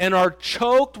 and are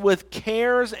choked with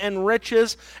cares and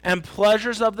riches and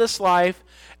pleasures of this life,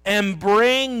 and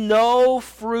bring no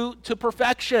fruit to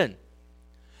perfection.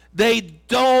 They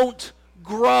don't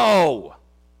grow.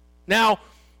 Now,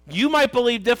 you might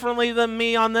believe differently than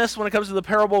me on this when it comes to the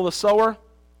parable of the sower.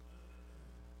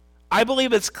 I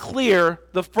believe it's clear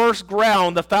the first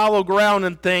ground, the fallow ground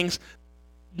and things,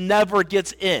 never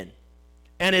gets in.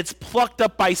 And it's plucked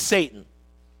up by Satan.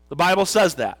 The Bible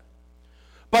says that.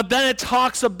 But then it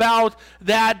talks about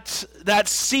that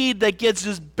seed that gets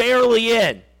just barely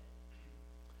in.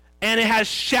 And it has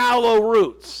shallow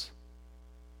roots.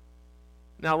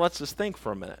 Now let's just think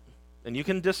for a minute. And you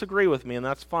can disagree with me, and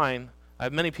that's fine. I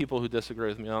have many people who disagree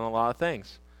with me on a lot of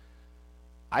things.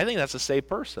 I think that's a saved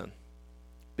person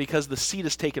because the seed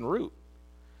has taken root.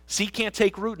 Seed can't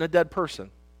take root in a dead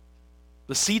person.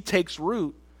 The seed takes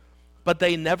root, but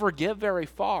they never get very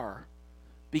far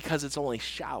because it's only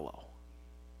shallow.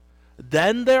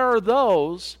 Then there are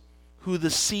those who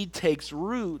the seed takes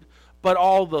root, but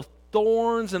all the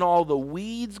thorns and all the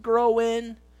weeds grow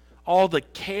in, all the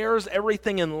cares,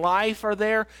 everything in life are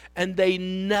there, and they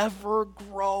never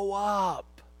grow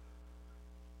up.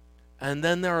 And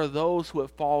then there are those who it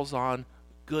falls on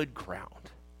good ground,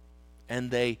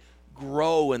 and they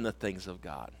grow in the things of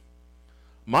God.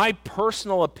 My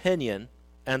personal opinion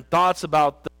and thoughts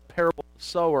about the parable of the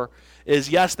sower is,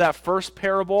 yes, that first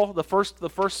parable, the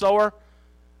first sower,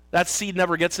 that seed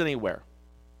never gets anywhere.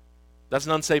 That's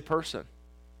an unsaved person.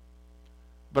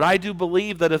 But I do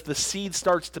believe that if the seed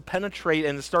starts to penetrate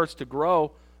and it starts to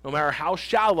grow, no matter how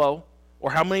shallow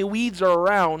or how many weeds are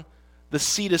around, the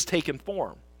seed has taken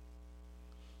form.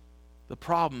 The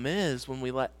problem is when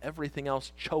we let everything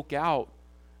else choke out,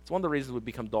 it's one of the reasons we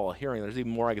become dull of hearing. There's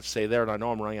even more I could say there, and I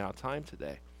know I'm running out of time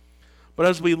today. But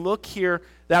as we look here,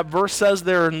 that verse says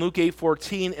there in Luke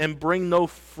 8:14, and bring no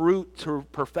fruit to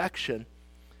perfection.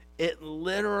 It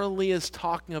literally is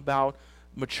talking about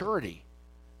maturity.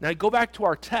 Now go back to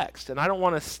our text, and I don't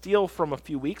want to steal from a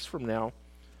few weeks from now,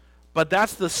 but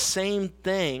that's the same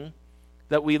thing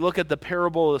that we look at the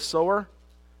parable of the sower.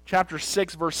 Chapter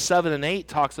 6, verse 7 and 8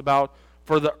 talks about,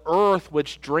 for the earth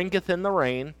which drinketh in the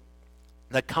rain,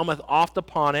 that cometh oft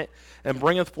upon it, and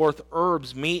bringeth forth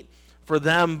herbs, meet for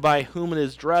them by whom it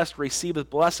is dressed, receiveth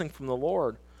blessing from the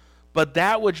Lord. But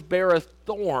that which beareth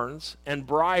thorns and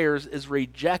briars is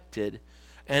rejected,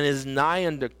 and is nigh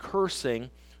unto cursing,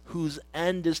 whose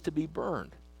end is to be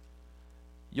burned.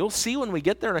 You'll see when we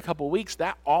get there in a couple weeks,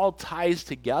 that all ties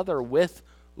together with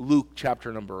Luke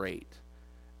chapter number 8.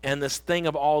 And this thing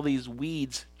of all these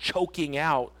weeds choking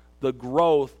out the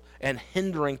growth and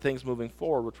hindering things moving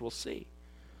forward, which we'll see.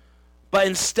 But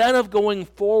instead of going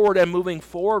forward and moving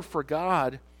forward for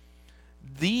God,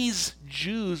 these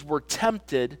Jews were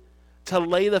tempted to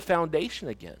lay the foundation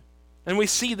again. And we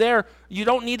see there, you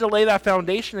don't need to lay that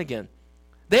foundation again.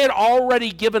 They had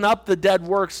already given up the dead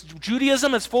works.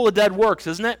 Judaism is full of dead works,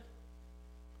 isn't it?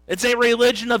 It's a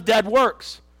religion of dead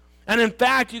works. And in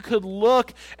fact, you could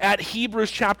look at Hebrews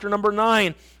chapter number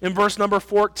 9 in verse number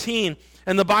 14.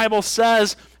 And the Bible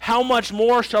says, how much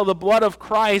more shall the blood of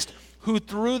Christ, who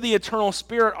through the eternal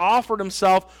Spirit offered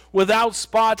himself without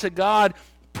spot to God,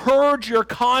 purge your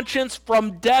conscience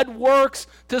from dead works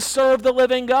to serve the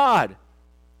living God.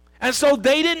 And so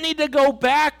they didn't need to go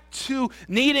back to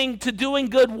needing to doing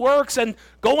good works and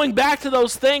going back to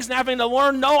those things and having to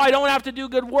learn, no, I don't have to do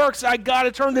good works. I got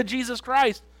to turn to Jesus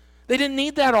Christ. They didn't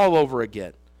need that all over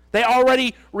again. They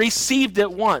already received it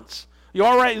once. You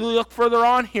already look further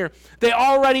on here. They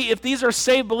already, if these are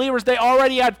saved believers, they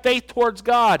already had faith towards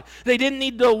God. They didn't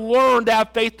need to learn to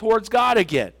have faith towards God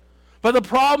again. But the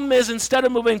problem is, instead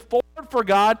of moving forward for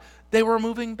God, they were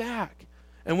moving back.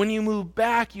 And when you move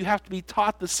back, you have to be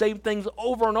taught the same things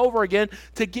over and over again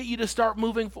to get you to start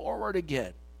moving forward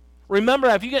again. Remember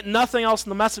that if you get nothing else in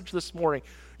the message this morning,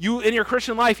 you in your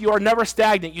Christian life, you are never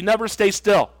stagnant. You never stay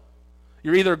still.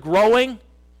 You're either growing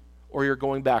or you're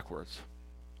going backwards.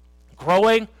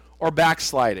 Growing or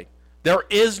backsliding. There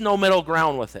is no middle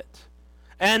ground with it.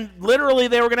 And literally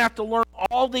they were going to have to learn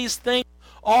all these things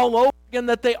all over again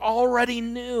that they already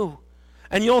knew.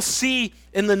 And you'll see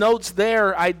in the notes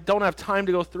there, I don't have time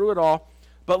to go through it all,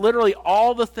 but literally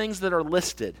all the things that are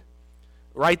listed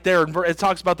right there. It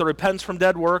talks about the repentance from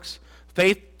dead works,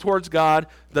 faith towards God,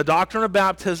 the doctrine of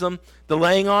baptism, the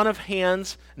laying on of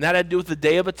hands, and that had to do with the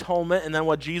Day of Atonement, and then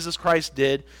what Jesus Christ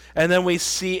did. And then we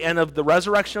see, and of the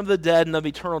resurrection of the dead and of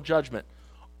eternal judgment.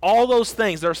 All those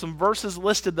things, there are some verses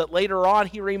listed that later on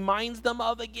he reminds them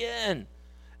of again.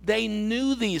 They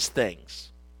knew these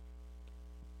things,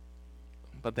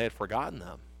 but they had forgotten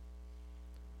them.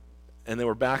 And they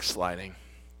were backsliding.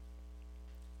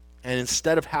 And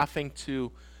instead of having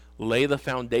to lay the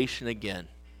foundation again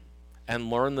and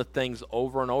learn the things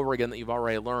over and over again that you've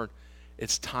already learned,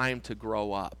 it's time to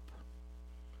grow up.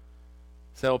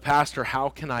 So, Pastor, how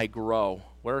can I grow?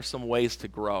 What are some ways to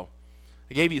grow?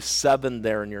 I gave you 7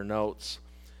 there in your notes.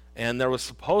 And there was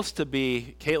supposed to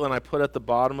be, Caitlin, I put at the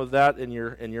bottom of that in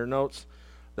your notes,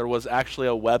 there was actually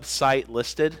a website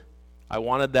listed. I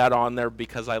wanted that on there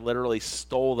because I literally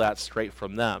stole that straight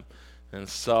from them. And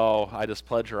so I just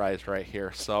plagiarized right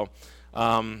here. So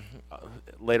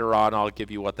later on I'll give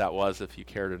you what that was if you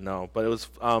care to know. But it was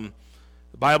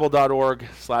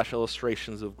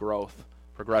bible.org/illustrations of growth,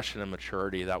 progression, and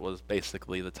maturity. That was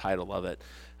basically the title of it.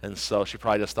 And so she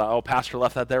probably just thought, oh, Pastor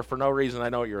left that there for no reason. I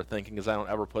know what you were thinking because I don't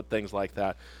ever put things like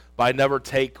that. But I never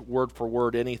take word for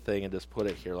word anything and just put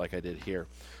it here like I did here.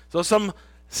 So some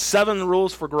 7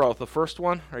 rules for growth. The first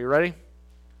one, are you ready?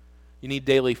 You need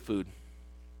daily food.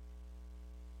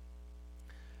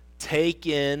 Take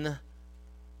in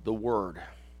the Word.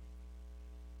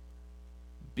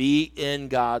 Be in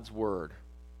God's Word.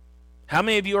 How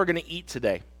many of you are going to eat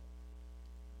today?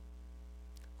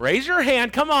 Raise your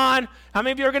hand. Come on. How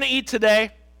many of you are going to eat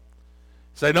today?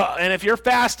 So no, and if you're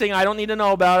fasting, I don't need to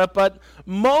know about it, but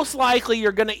most likely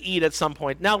you're going to eat at some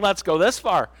point. Now let's go this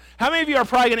far. How many of you are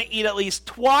probably going to eat at least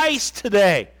twice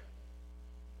today?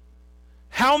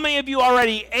 How many of you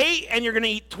already ate and you're going to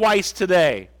eat twice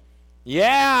today?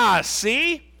 Yeah,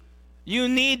 see? You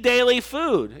need daily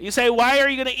food. You say, why are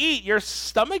you going to eat? Your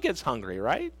stomach gets hungry,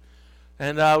 right?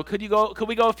 And could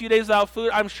we go a few days without food?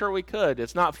 I'm sure we could.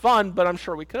 It's not fun, but I'm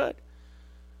sure we could.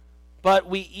 But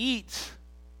we eat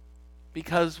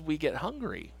because we get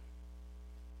hungry.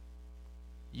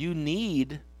 You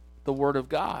need the Word of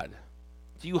God.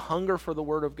 Do you hunger for the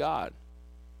Word of God?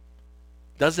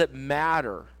 Does it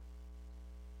matter?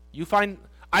 You find,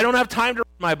 I don't have time to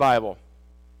read my Bible.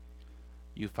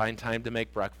 You find time to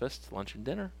make breakfast, lunch, and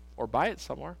dinner, or buy it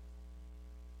somewhere.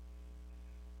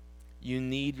 You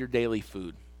need your daily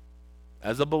food.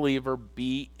 As a believer,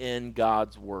 be in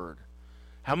God's Word.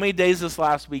 How many days this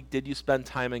last week did you spend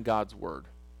time in God's Word?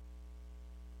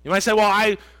 You might say,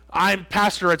 well, I'm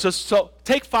pastor. It's just so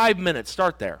take 5 minutes.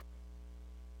 Start there.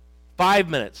 5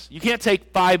 minutes. You can't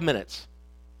take 5 minutes.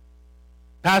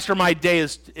 Pastor,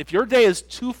 if your day is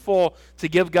too full to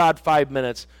give God 5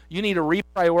 minutes, you need to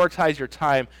reprioritize your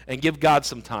time and give God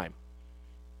some time.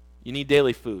 You need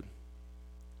daily food.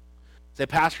 Say,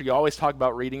 Pastor, you always talk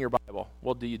about reading your Bible.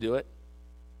 Well, do you do it?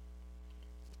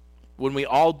 When we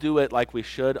all do it like we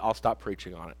should, I'll stop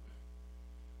preaching on it.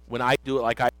 When I do it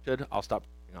like I should, I'll stop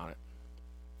preaching on it.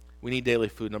 We need daily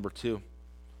food. Number 2,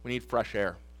 we need fresh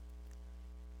air.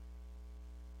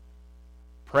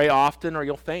 Pray often or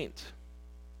you'll faint.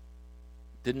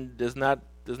 Isn't that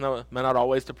meant not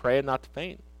always to pray and not to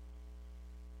faint?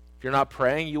 If you're not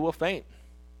praying, you will faint.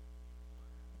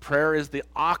 Prayer is the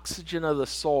oxygen of the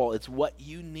soul. It's what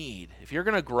you need. If you're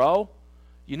going to grow,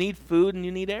 you need food and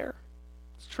you need air.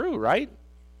 It's true, right?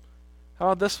 How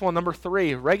about this one, number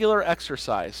 3, regular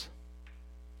exercise.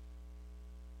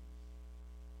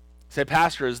 Say,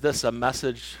 Pastor, is this a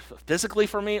message physically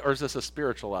for me or is this a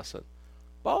spiritual lesson?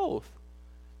 Both.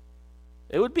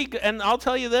 It would be, and I'll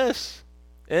tell you this,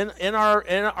 in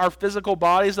our physical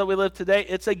bodies that we live today,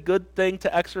 it's a good thing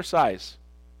to exercise.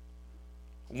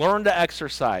 Learn to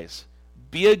exercise.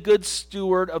 Be a good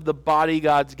steward of the body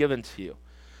God's given to you.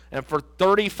 And for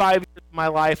 35 years of my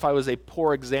life, I was a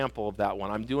poor example of that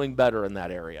one. I'm doing better in that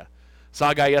area. Saw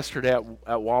a guy yesterday at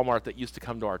Walmart that used to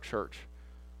come to our church.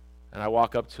 And I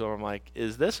walk up to him, I'm like,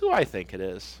 is this who I think it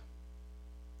is?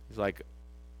 He's like,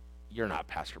 you're not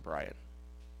Pastor Brian.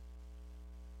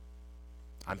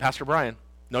 I'm Pastor Brian.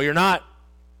 No, you're not.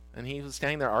 And he was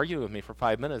standing there arguing with me for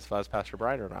 5 minutes if I was Pastor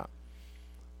Brian or not.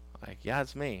 I'm like, yeah,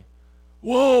 it's me.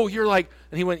 Whoa, you're like,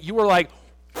 and he went, you were like,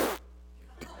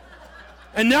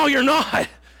 and now you're not.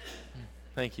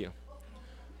 Thank you.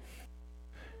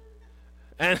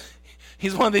 And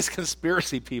he's one of these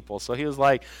conspiracy people. So he was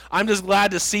like, I'm just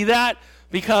glad to see that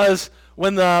because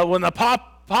when the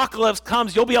apocalypse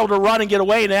comes, you'll be able to run and get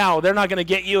away now. They're not going to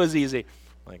get you as easy.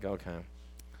 I'm like, okay.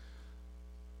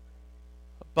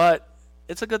 But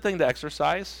it's a good thing to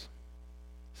exercise.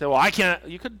 Say, well, I can't.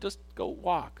 You could just go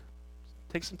walk.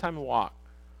 Take some time and walk.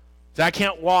 Say, I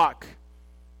can't walk.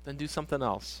 Then do something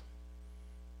else.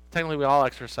 Technically, we all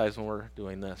exercise when we're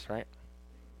doing this, right?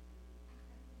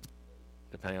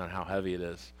 Depending on how heavy it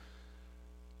is.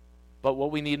 But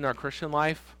what we need in our Christian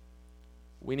life,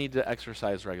 we need to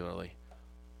exercise regularly.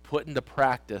 Put into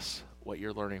practice what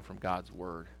you're learning from God's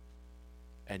Word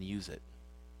and use it.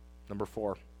 Number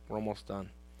 4, we're almost done.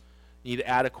 You need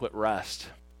adequate rest.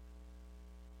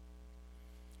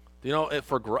 You know,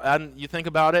 and you think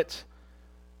about it,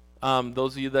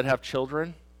 those of you that have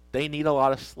children, they need a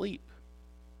lot of sleep.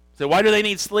 So why do they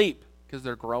need sleep? Because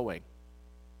they're growing.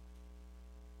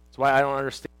 That's why I don't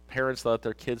understand parents that let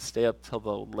their kids stay up till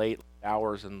the late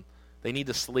hours and they need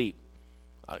to sleep.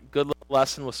 A good little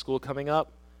lesson with school coming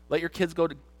up, let your kids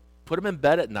put them in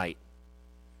bed at night.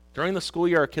 During the school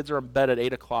year, our kids are in bed at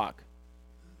 8 o'clock.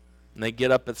 And they get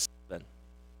up at 7.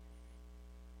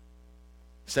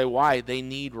 Say why? They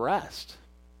need rest.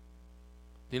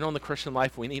 Do you know in the Christian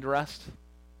life we need rest?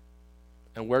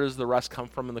 And where does the rest come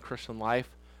from in the Christian life?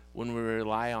 When we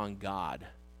rely on God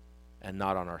and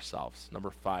not on ourselves.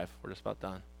 Number 5, we're just about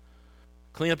done.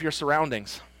 Clean up your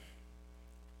surroundings.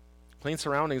 Clean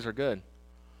surroundings are good.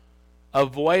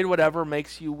 Avoid whatever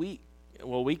makes you weak.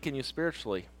 Will weaken you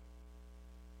spiritually.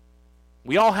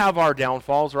 We all have our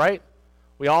downfalls, right?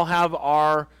 We all have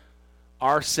our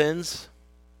sins,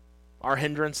 our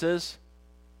hindrances.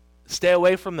 Stay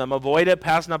away from them. Avoid it,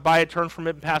 pass not by it, turn from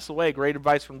it, and pass away. Great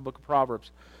advice from the book of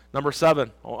Proverbs. Number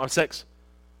 6.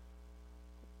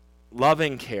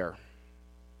 Loving care.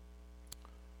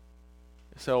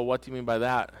 So what do you mean by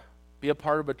that? Be a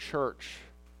part of a church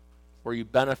where you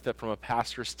benefit from a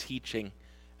pastor's teaching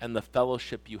and the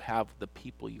fellowship you have with the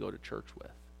people you go to church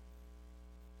with.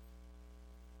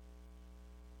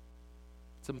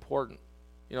 It's important.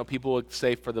 You know, people would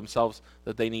say for themselves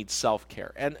that they need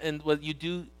self-care. And what you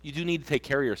do need to take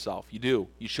care of yourself. You do.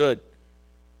 You should.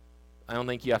 I don't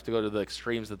think you have to go to the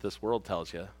extremes that this world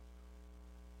tells you.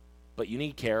 But you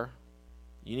need care.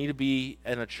 You need to be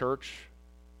in a church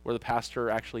where the pastor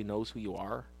actually knows who you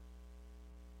are,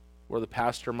 where the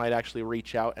pastor might actually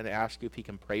reach out and ask you if he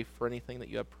can pray for anything that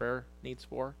you have prayer needs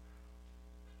for.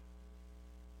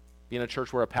 Be in a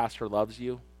church where a pastor loves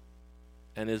you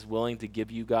and is willing to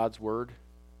give you God's word.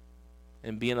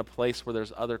 And be in a place where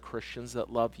there's other Christians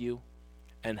that love you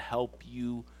and help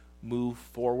you move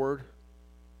forward.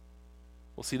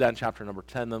 We'll see that in chapter number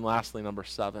 10. Then lastly, number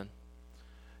 7.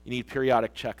 You need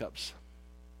periodic checkups.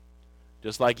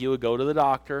 Just like you would go to the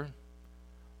doctor,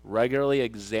 regularly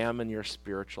examine your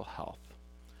spiritual health.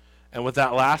 And with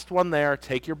that last one there,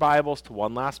 take your Bibles to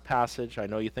one last passage. I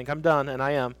know you think I'm done, and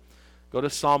I am. Go to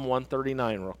Psalm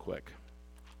 139 real quick.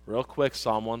 Real quick,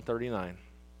 Psalm 139.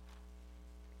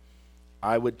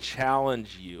 I would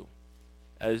challenge you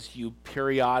as you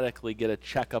periodically get a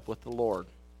checkup with the Lord,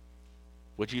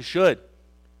 which you should.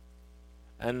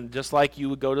 And just like you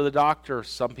would go to the doctor,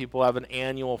 some people have an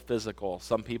annual physical.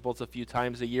 Some people it's a few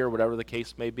times a year, whatever the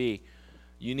case may be.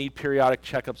 You need periodic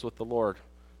checkups with the Lord.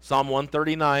 Psalm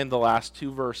 139, the last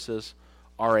 2 verses,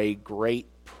 are a great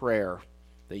prayer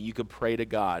that you could pray to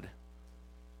God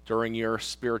during your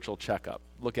spiritual checkup.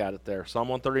 Look at it there. Psalm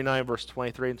 139, verse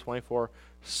 23 and 24.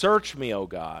 Search me, O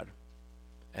God,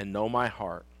 and know my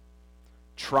heart.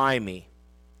 Try me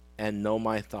and know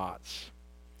my thoughts.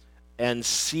 And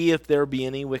see if there be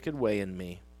any wicked way in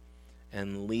me,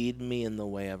 and lead me in the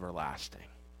way everlasting.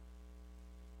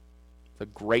 It's a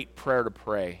great prayer to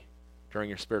pray during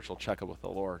your spiritual checkup with the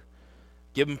Lord.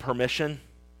 Give him permission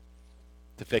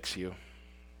to fix you.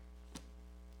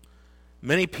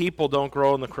 Many people don't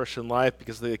grow in the Christian life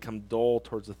because they become dull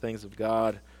towards the things of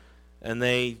God, and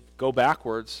they go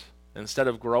backwards. Instead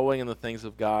of growing in the things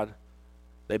of God,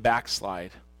 they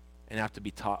backslide and have to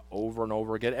be taught over and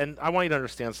over again. And I want you to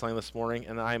understand something this morning,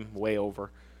 and I'm way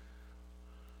over.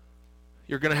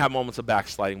 You're going to have moments of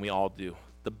backsliding. We all do.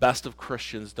 The best of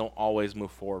Christians don't always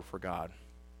move forward for God.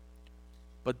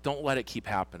 But don't let it keep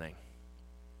happening.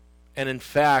 And in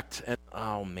fact,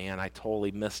 oh man, I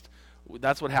totally missed.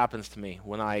 That's what happens to me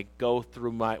when I go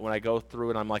through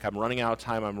and I'm like, I'm running out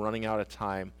of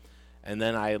time. And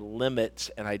then I limit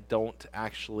and I don't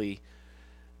actually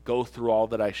go through all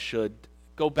that I should.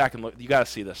 Go back and look. You got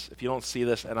to see this. If you don't see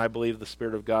this, and I believe the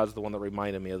Spirit of God is the one that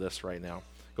reminded me of this right now.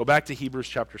 Go back to Hebrews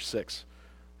chapter 6.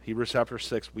 Hebrews chapter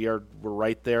 6. We're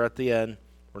right there at the end.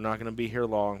 We're not going to be here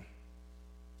long.